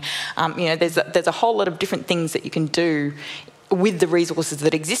training. There's a whole lot of different things that you can do with the resources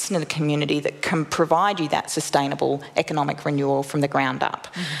that exist in the community that can provide you that sustainable economic renewal from the ground up.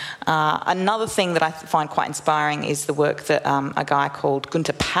 Another thing that I find quite inspiring is the work that a guy called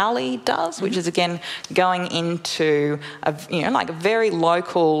Gunter Pauli does, which is again going into a very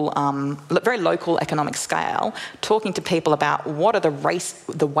local economic scale, talking to people about what are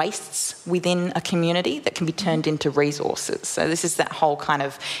the wastes within a community that can be turned into resources. So this is that whole kind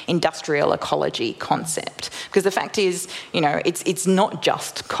of industrial ecology concept, because the fact is, it's not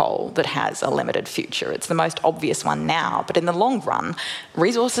just coal that has a limited future. It's the most obvious one now, but in the long run,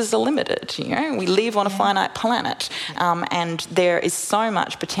 resources are limited. We live on a finite planet, and there is so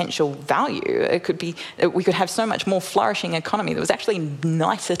much potential value. We could have so much more flourishing economy that was actually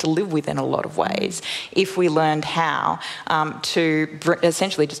nicer to live with in a lot of ways if we learned how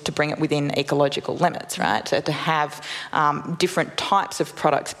essentially just to bring it within ecological limits, right? To have different types of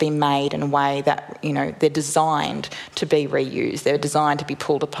products be made in a way that they're designed to be reused. They're designed to be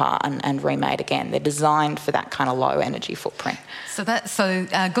pulled apart and remade again. They're designed for that kind of low energy footprint. So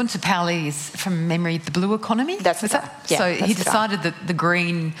Gunter Pauli is, from memory, the blue economy? That's that. Yeah, so he decided that the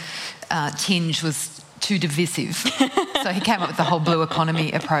green tinge was too divisive. So he came up with the whole blue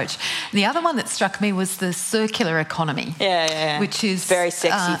economy approach. The other one that struck me was the circular economy. Yeah. Which is... very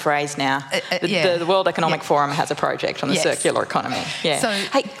sexy phrase now. The World Economic Forum has a project on the circular economy. Yeah. So,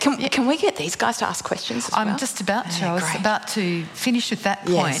 hey, can we get these guys to ask questions as well? I'm just about to. I was about to finish with that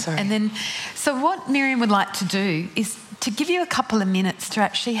point. Sorry. And then, so what Miriam would like to do is to give you a couple of minutes to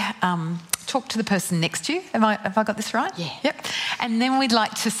actually talk to the person next to you. Have I got this right? Yeah. Yep. And then we'd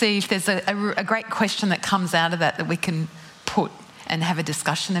like to see if there's a great question that comes out of that we can put and have a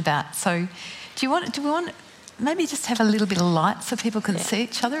discussion about. So do we want maybe just have a little bit of light so people can see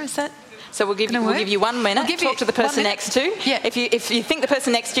each other? Is that... So we'll give you 1 minute. Talk to the person next to you. Yeah. If you think the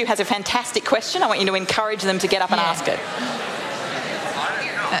person next to you has a fantastic question, I want you to encourage them to get up and ask it.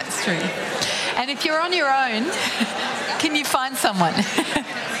 That's true. And if you're on your own, can you find someone?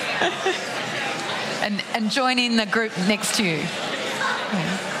 and join in the group next to you.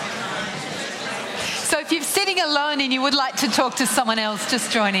 Yeah. So if you're sitting alone and you would like to talk to someone else,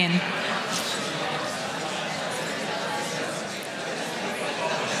 just join in.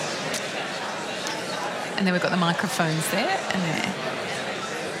 And then we've got the microphones there and there.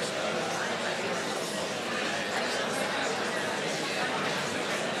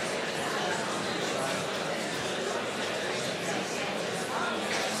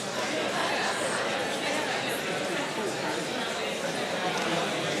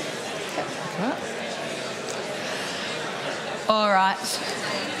 All right.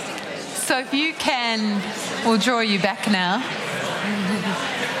 So if you can, we'll draw you back now.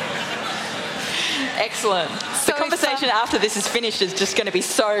 Excellent. The conversation after this is finished is just going to be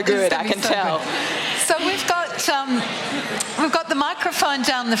so good, I can tell. Good. So we've got the microphone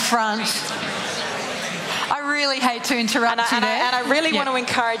down the front. I really hate to interrupt you there. And I really want to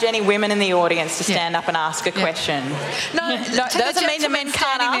encourage any women in the audience to stand up and ask a question. No, doesn't mean the men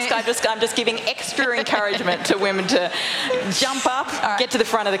can't ask. I'm just giving extra encouragement to women to jump up, get to the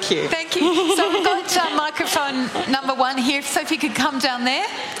front of the queue. Thank you. So we've got microphone number 1 here. So if you could come down there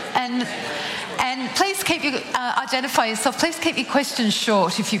and please identify yourself. Please keep your questions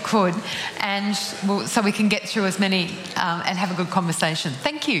short if you could, and so we can get through as many and have a good conversation.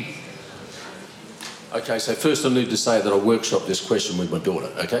 Thank you. Okay, so first I need to say that I workshopped this question with my daughter,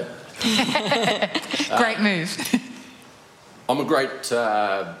 okay? Great move. I'm a great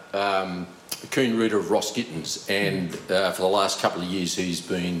keen reader of Ross Gittins, and for the last couple of years he's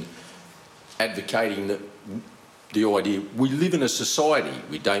been advocating the idea we live in a society,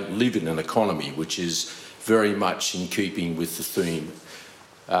 we don't live in an economy, which is very much in keeping with the theme.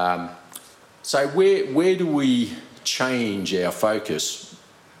 So where do we change our focus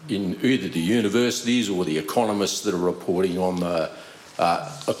in either the universities or the economists that are reporting on the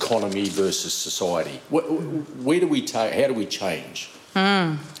economy versus society? Where do we take? How do we change?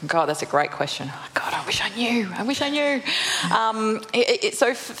 God, that's a great question. God, I wish I knew.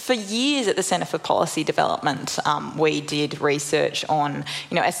 So for years at the Centre for Policy Development, we did research on,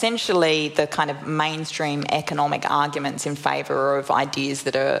 essentially the kind of mainstream economic arguments in favour of ideas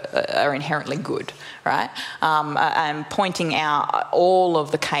that are inherently good, right? And pointing out all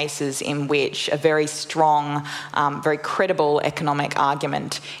of the cases in which a very strong, very credible economic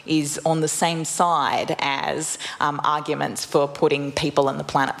argument is on the same side as arguments for putting people and the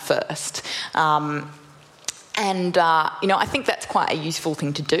planet first. I think that's quite a useful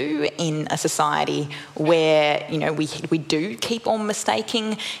thing to do in a society where, we do keep on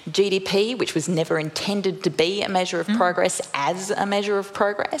mistaking GDP, which was never intended to be a measure of progress, as a measure of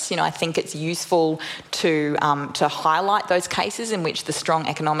progress. I think it's useful to highlight those cases in which the strong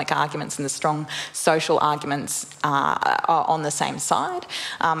economic arguments and the strong social arguments are on the same side.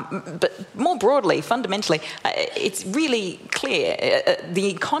 But more broadly, fundamentally, it's really clear. The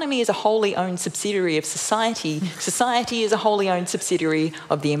economy is a wholly owned subsidiary of society. Society is a wholly owned subsidiary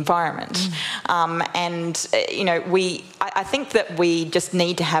of the environment. I think that we just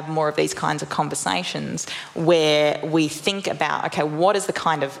need to have more of these kinds of conversations where we think about, okay, what is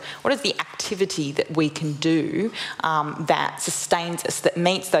the activity that we can do that sustains us, that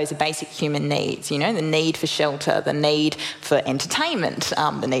meets those basic human needs, the need for shelter, the need for entertainment,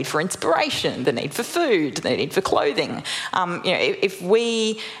 the need for inspiration, the need for food, the need for clothing. If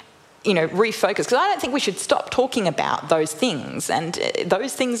we refocus, because I don't think we should stop talking about those things, and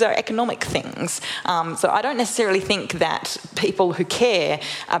those things are economic things. So I don't necessarily think that people who care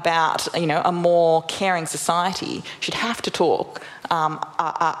about, a more caring society should have to talk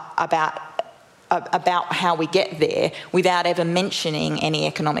about how we get there without ever mentioning any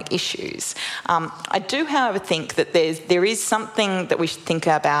economic issues. I do, however, think that there is something that we should think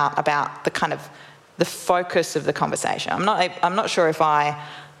about the kind of the focus of the conversation. I'm not sure if I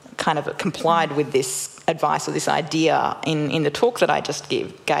kind of complied with this advice or this idea in the talk that I just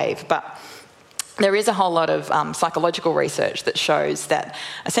gave, but there is a whole lot of psychological research that shows that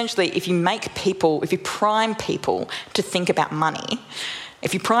essentially if you prime people to think about money,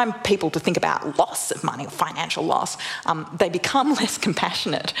 if you prime people to think about loss of money or financial loss, they become less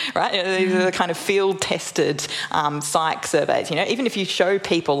compassionate, right? These are the kind of field-tested psych surveys. Even if you show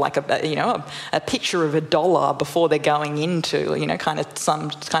people like a picture of $1 before they're going into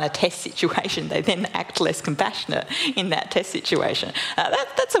some kind of test situation, they then act less compassionate in that test situation.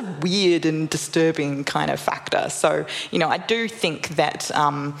 That's a weird and disturbing kind of factor. So I do think that.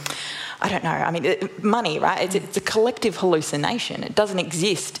 I don't know. Money, right? It's a collective hallucination. It doesn't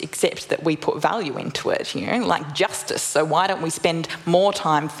exist except that we put value into it, like justice. So why don't we spend more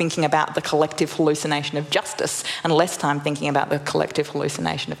time thinking about the collective hallucination of justice and less time thinking about the collective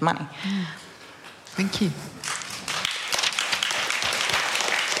hallucination of money? Thank you.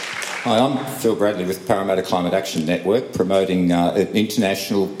 Hi, I'm Phil Bradley with Parramatta Climate Action Network, promoting an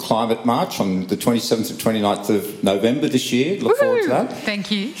international climate march on the 27th and 29th of November this year. Look forward to that. Thank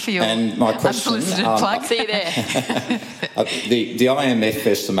you for your unsolicited plug. See you there. The IMF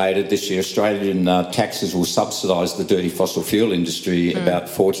estimated this year Australian taxes will subsidise the dirty fossil fuel industry about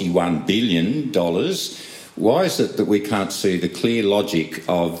 $41 billion. Why is it that we can't see the clear logic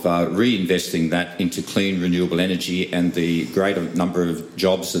of reinvesting that into clean renewable energy and the greater number of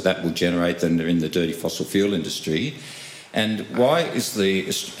jobs that will generate than are in the dirty fossil fuel industry? And why has the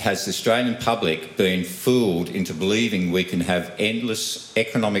Australian public been fooled into believing we can have endless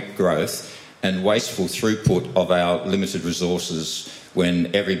economic growth and wasteful throughput of our limited resources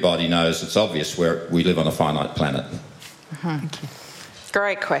when everybody knows it's obvious we live on a finite planet? Thank you.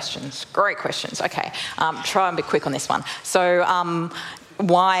 Great questions. Okay, try and be quick on this one. So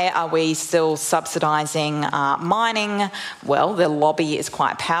why are we still subsidising mining? Well, the lobby is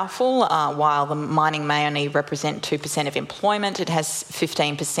quite powerful. While the mining may only represent 2% of employment, it has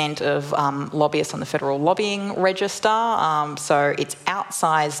 15% of lobbyists on the Federal Lobbying Register. So its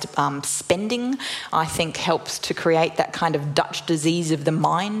outsized spending, I think, helps to create that kind of Dutch disease of the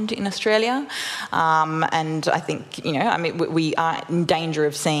mind in Australia. And I think, we are in danger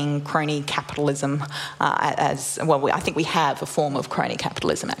of seeing crony capitalism as well. I think we have a form of crony capitalism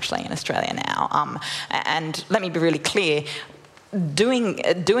actually in Australia now. And let me be really clear, doing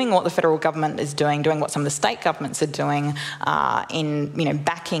what the federal government is doing what some of the state governments are doing in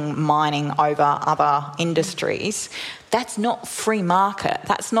backing mining over other industries, that's not free market.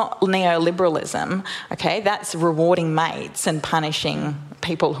 That's not neoliberalism. Okay, that's rewarding mates and punishing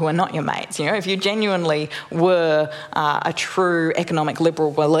people who are not your mates. You know, if you genuinely were a true economic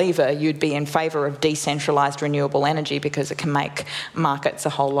liberal believer, you'd be in favour of decentralised renewable energy because it can make markets a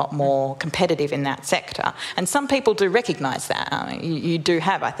whole lot more competitive in that sector. And some people do recognise that. You do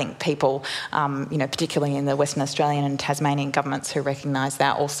have, I think, people, you know, particularly in the Western Australian and Tasmanian governments who recognise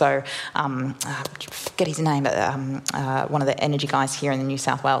that. Also, forget his name, one of the energy guys here in the New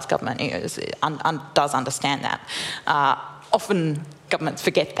South Wales government does understand that. Often governments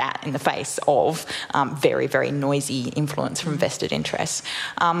forget that in the face of very, very noisy influence from vested interests.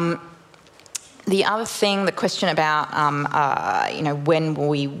 The other thing, the question about, you know, when will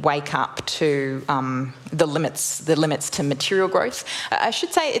we wake up to the limits to material growth? I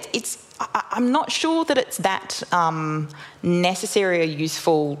should say I'm not sure that it's that necessary or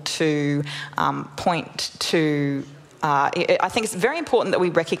useful to point to. I think it's very important that we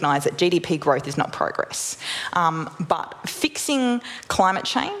recognise that GDP growth is not progress. But fixing climate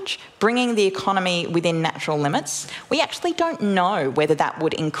change, bringing the economy within natural limits, we actually don't know whether that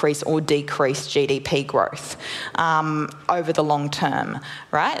would increase or decrease GDP growth over the long term,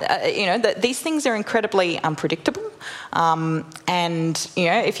 right? You know, these things are incredibly unpredictable. And, you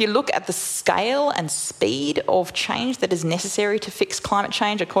know, if you look at the scale and speed of change that is necessary to fix climate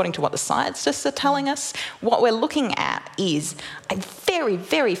change, according to what the scientists are telling us, what we're looking at is a very,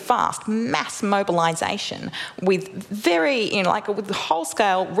 very fast mass mobilisation with very, you know, like with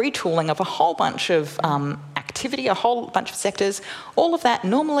whole-scale retooling of a whole bunch of activity, a whole bunch of sectors. All of that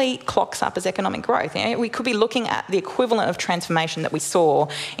normally clocks up as economic growth. You know, we could be looking at the equivalent of transformation that we saw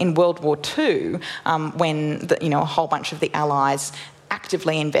in World War II when, you know, a whole bunch of the Allies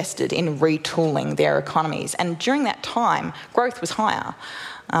actively invested in retooling their economies. And during that time, growth was higher.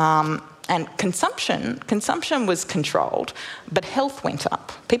 And consumption was controlled, but health went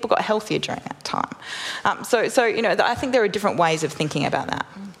up. People got healthier during that time. So you know, I think there are different ways of thinking about that.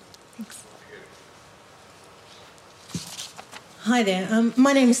 Thanks. Hi there.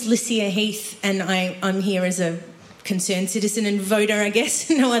 My name is Lycia Heath, and I'm here as a concerned citizen and voter, I guess,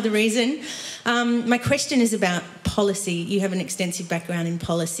 no other reason. My question is about policy. You have an extensive background in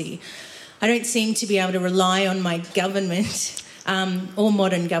policy. I don't seem to be able to rely on my government or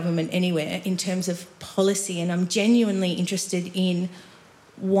modern government anywhere in terms of policy, and I'm genuinely interested in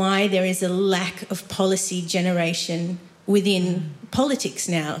why there is a lack of policy generation within politics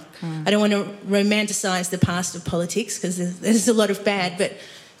now. I don't want to romanticise the past of politics because there's a lot of bad, but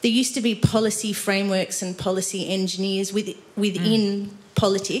there used to be policy frameworks and policy engineers within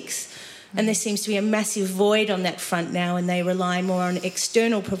politics, and there seems to be a massive void on that front now, and they rely more on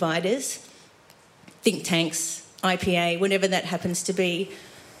external providers, think tanks, IPA, whatever that happens to be,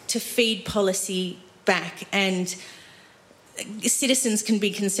 to feed policy back. And citizens can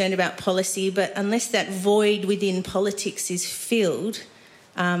be concerned about policy, but unless that void within politics is filled,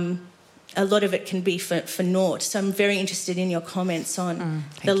 a lot of it can be for naught. So I'm very interested in your comments on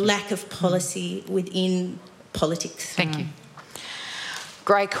the lack of policy within politics. Thank you.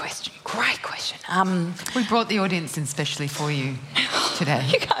 Great question. We brought the audience in specially for you today.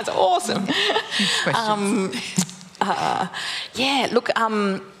 You guys are awesome. Yeah, look,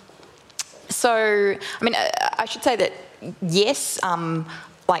 so, I mean, I should say that, yes,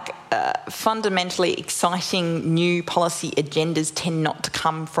 fundamentally exciting new policy agendas tend not to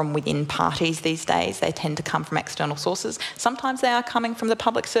come from within parties these days. They tend to come from external sources. Sometimes they are coming from the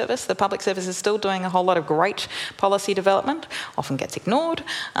public service. The public service is still doing a whole lot of great policy development, often gets ignored.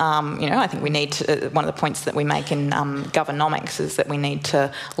 You know, I think we need to, one of the points that we make in Governomics is that we need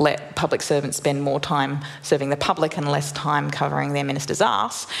to let public servants spend more time serving the public and less time covering their minister's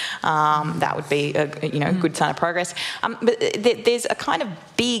arse. That would be a good sign of progress. But there's a kind of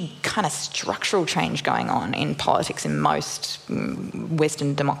big kind of structural change going on in politics in most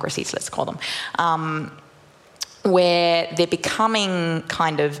Western democracies, let's call them, where they're becoming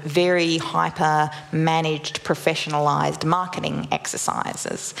kind of very hyper-managed, professionalised marketing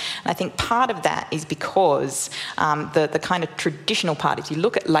exercises. And I think part of that is because the kind of traditional parties, you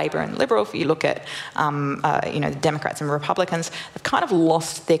look at Labor and Liberal, if you look at the Democrats and Republicans, they've kind of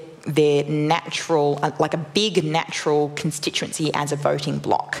lost their natural, like a big natural constituency as a voting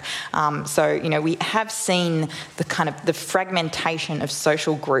bloc. So, you know, we have seen the kind of the fragmentation of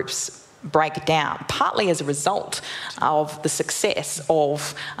social groups break down, partly as a result of the success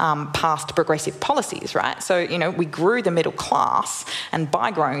of past progressive policies, right? So, you know, we grew the middle class, and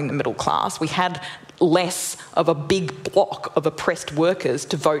by growing the middle class, we had less of a big block of oppressed workers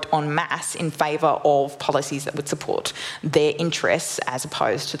to vote en masse in favour of policies that would support their interests as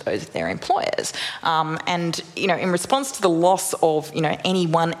opposed to those of their employers. And, you know, in response to the loss of, you know, any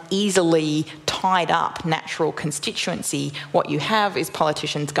one easily tied up natural constituency, what you have is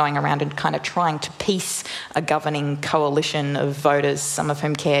politicians going around and kind of trying to piece a governing coalition of voters, some of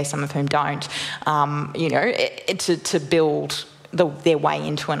whom care, some of whom don't, to build their way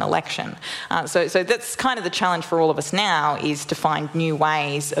into an election. So that's kind of the challenge for all of us now, is to find new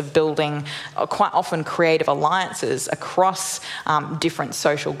ways of building quite often creative alliances across different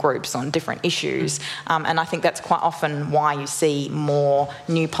social groups on different issues. And I think that's quite often why you see more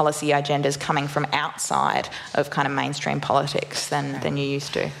new policy agendas coming from outside of kind of mainstream politics than you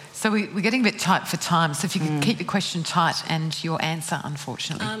used to. So we're getting a bit tight for time, so if you could keep your question tight and your answer,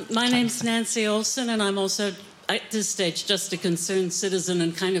 unfortunately. My name's Nancy Olson, and I'm also at this stage just a concerned citizen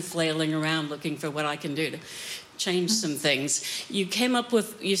and kind of flailing around looking for what I can do to change some things. You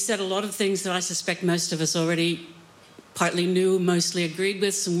said a lot of things that I suspect most of us already partly knew, mostly agreed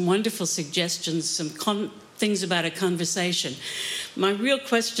with, some wonderful suggestions, some things about a conversation. My real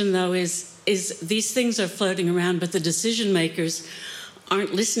question, though, is these things are floating around, but the decision makers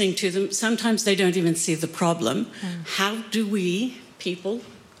aren't listening to them. Sometimes they don't even see the problem. How do we, people,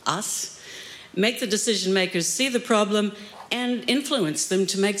 us, make the decision makers see the problem and influence them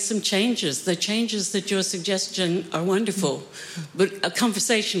to make some changes? The changes that you're suggesting are wonderful, but a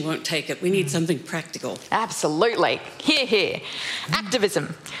conversation won't take it. We need something practical. Absolutely. Hear, hear.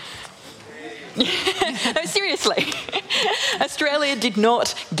 Activism. No, seriously. Australia did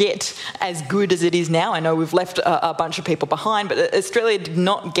not get as good as it is now. I know we've left a bunch of people behind, but Australia did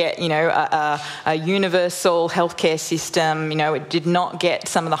not get, a universal healthcare system. It did not get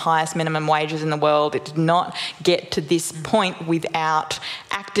some of the highest minimum wages in the world. It did not get to this point without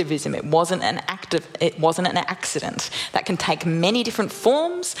activism. It wasn't an accident. That can take many different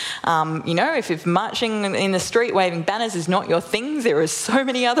forms. If marching in the street waving banners is not your thing, there are so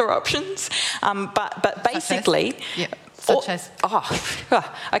many other options. But basically... Such as?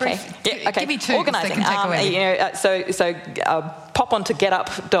 Okay. Give me two. Organising. They can take away. Pop onto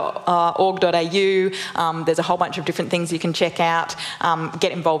getup.org.au. There's a whole bunch of different things you can check out.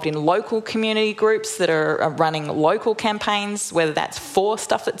 Get involved in local community groups that are running local campaigns, whether that's for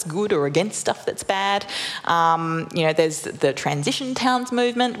stuff that's good or against stuff that's bad. There's the Transition Towns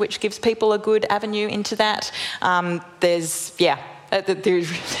movement, which gives people a good avenue into that.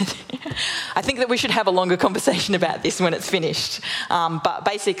 I think that we should have a longer conversation about this when it's finished. But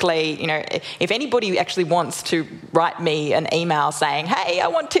basically, if anybody actually wants to write me an email saying, hey, I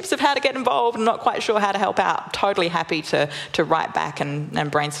want tips of how to get involved, I'm not quite sure how to help out, totally happy to write back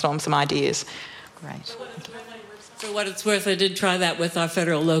and brainstorm some ideas. Great. For what it's worth, I did try that with our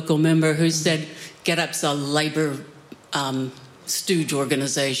federal local member who said GetUp's a Labour stooge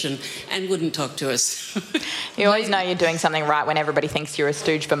organisation and wouldn't talk to us. You always know you're doing something right when everybody thinks you're a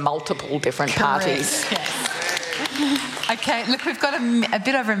stooge for multiple different parties. Yes. Okay, look, we've got a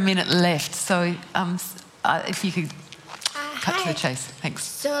bit over a minute left, so if you could cut to the chase. Thanks.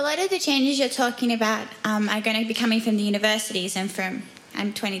 So a lot of the changes you're talking about are going to be coming from the universities and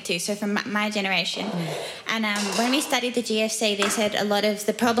I'm 22, so from my generation. And when we studied the GFC, they said a lot of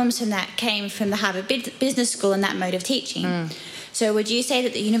the problems from that came from the Harvard Business School and that mode of teaching. So would you say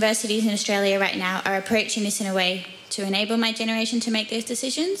that the universities in Australia right now are approaching this in a way to enable my generation to make those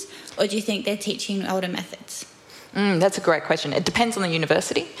decisions, or do you think they're teaching older methods? That's a great question. It depends on the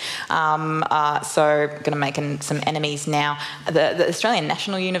university. So I'm going to make some enemies now. The Australian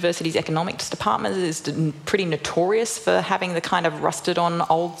National University's economics department is pretty notorious for having the kind of rusted-on,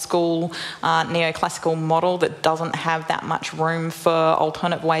 old-school, neoclassical model that doesn't have that much room for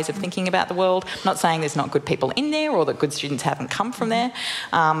alternate ways of thinking about the world. I'm not saying there's not good people in there or that good students haven't come from there,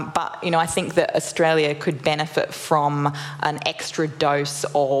 but I think that Australia could benefit from an extra dose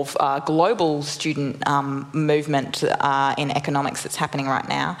of global student movement in economics that's happening right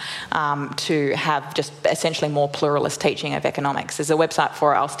now, to have just essentially more pluralist teaching of economics. There's a website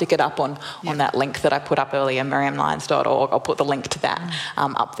for it. I'll stick it up on that link that I put up earlier, miriamlyons.org. I'll put the link to that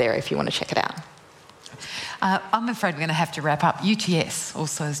up there if you want to check it out. I'm afraid we're going to have to wrap up. UTS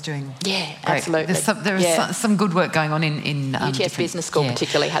also is doing great. Absolutely. There's some good work going on in UTS Business School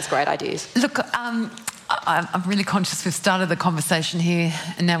particularly has great ideas. Look, I'm really conscious we've started the conversation here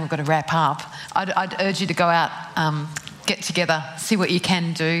and now we've got to wrap up. I'd urge you to go out, get together, see what you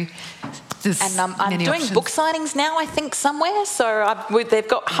can do. I'm doing book signings now, I think, somewhere. So they've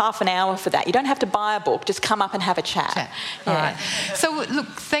got half an hour for that. You don't have to buy a book. Just come up and have a chat. All right. So, look,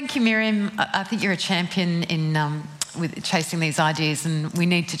 thank you, Miriam. I think you're a champion in with chasing these ideas, and we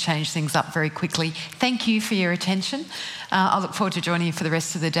need to change things up very quickly. Thank you for your attention. I look forward to joining you for the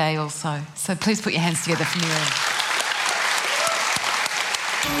rest of the day also. So please put your hands together for Miriam.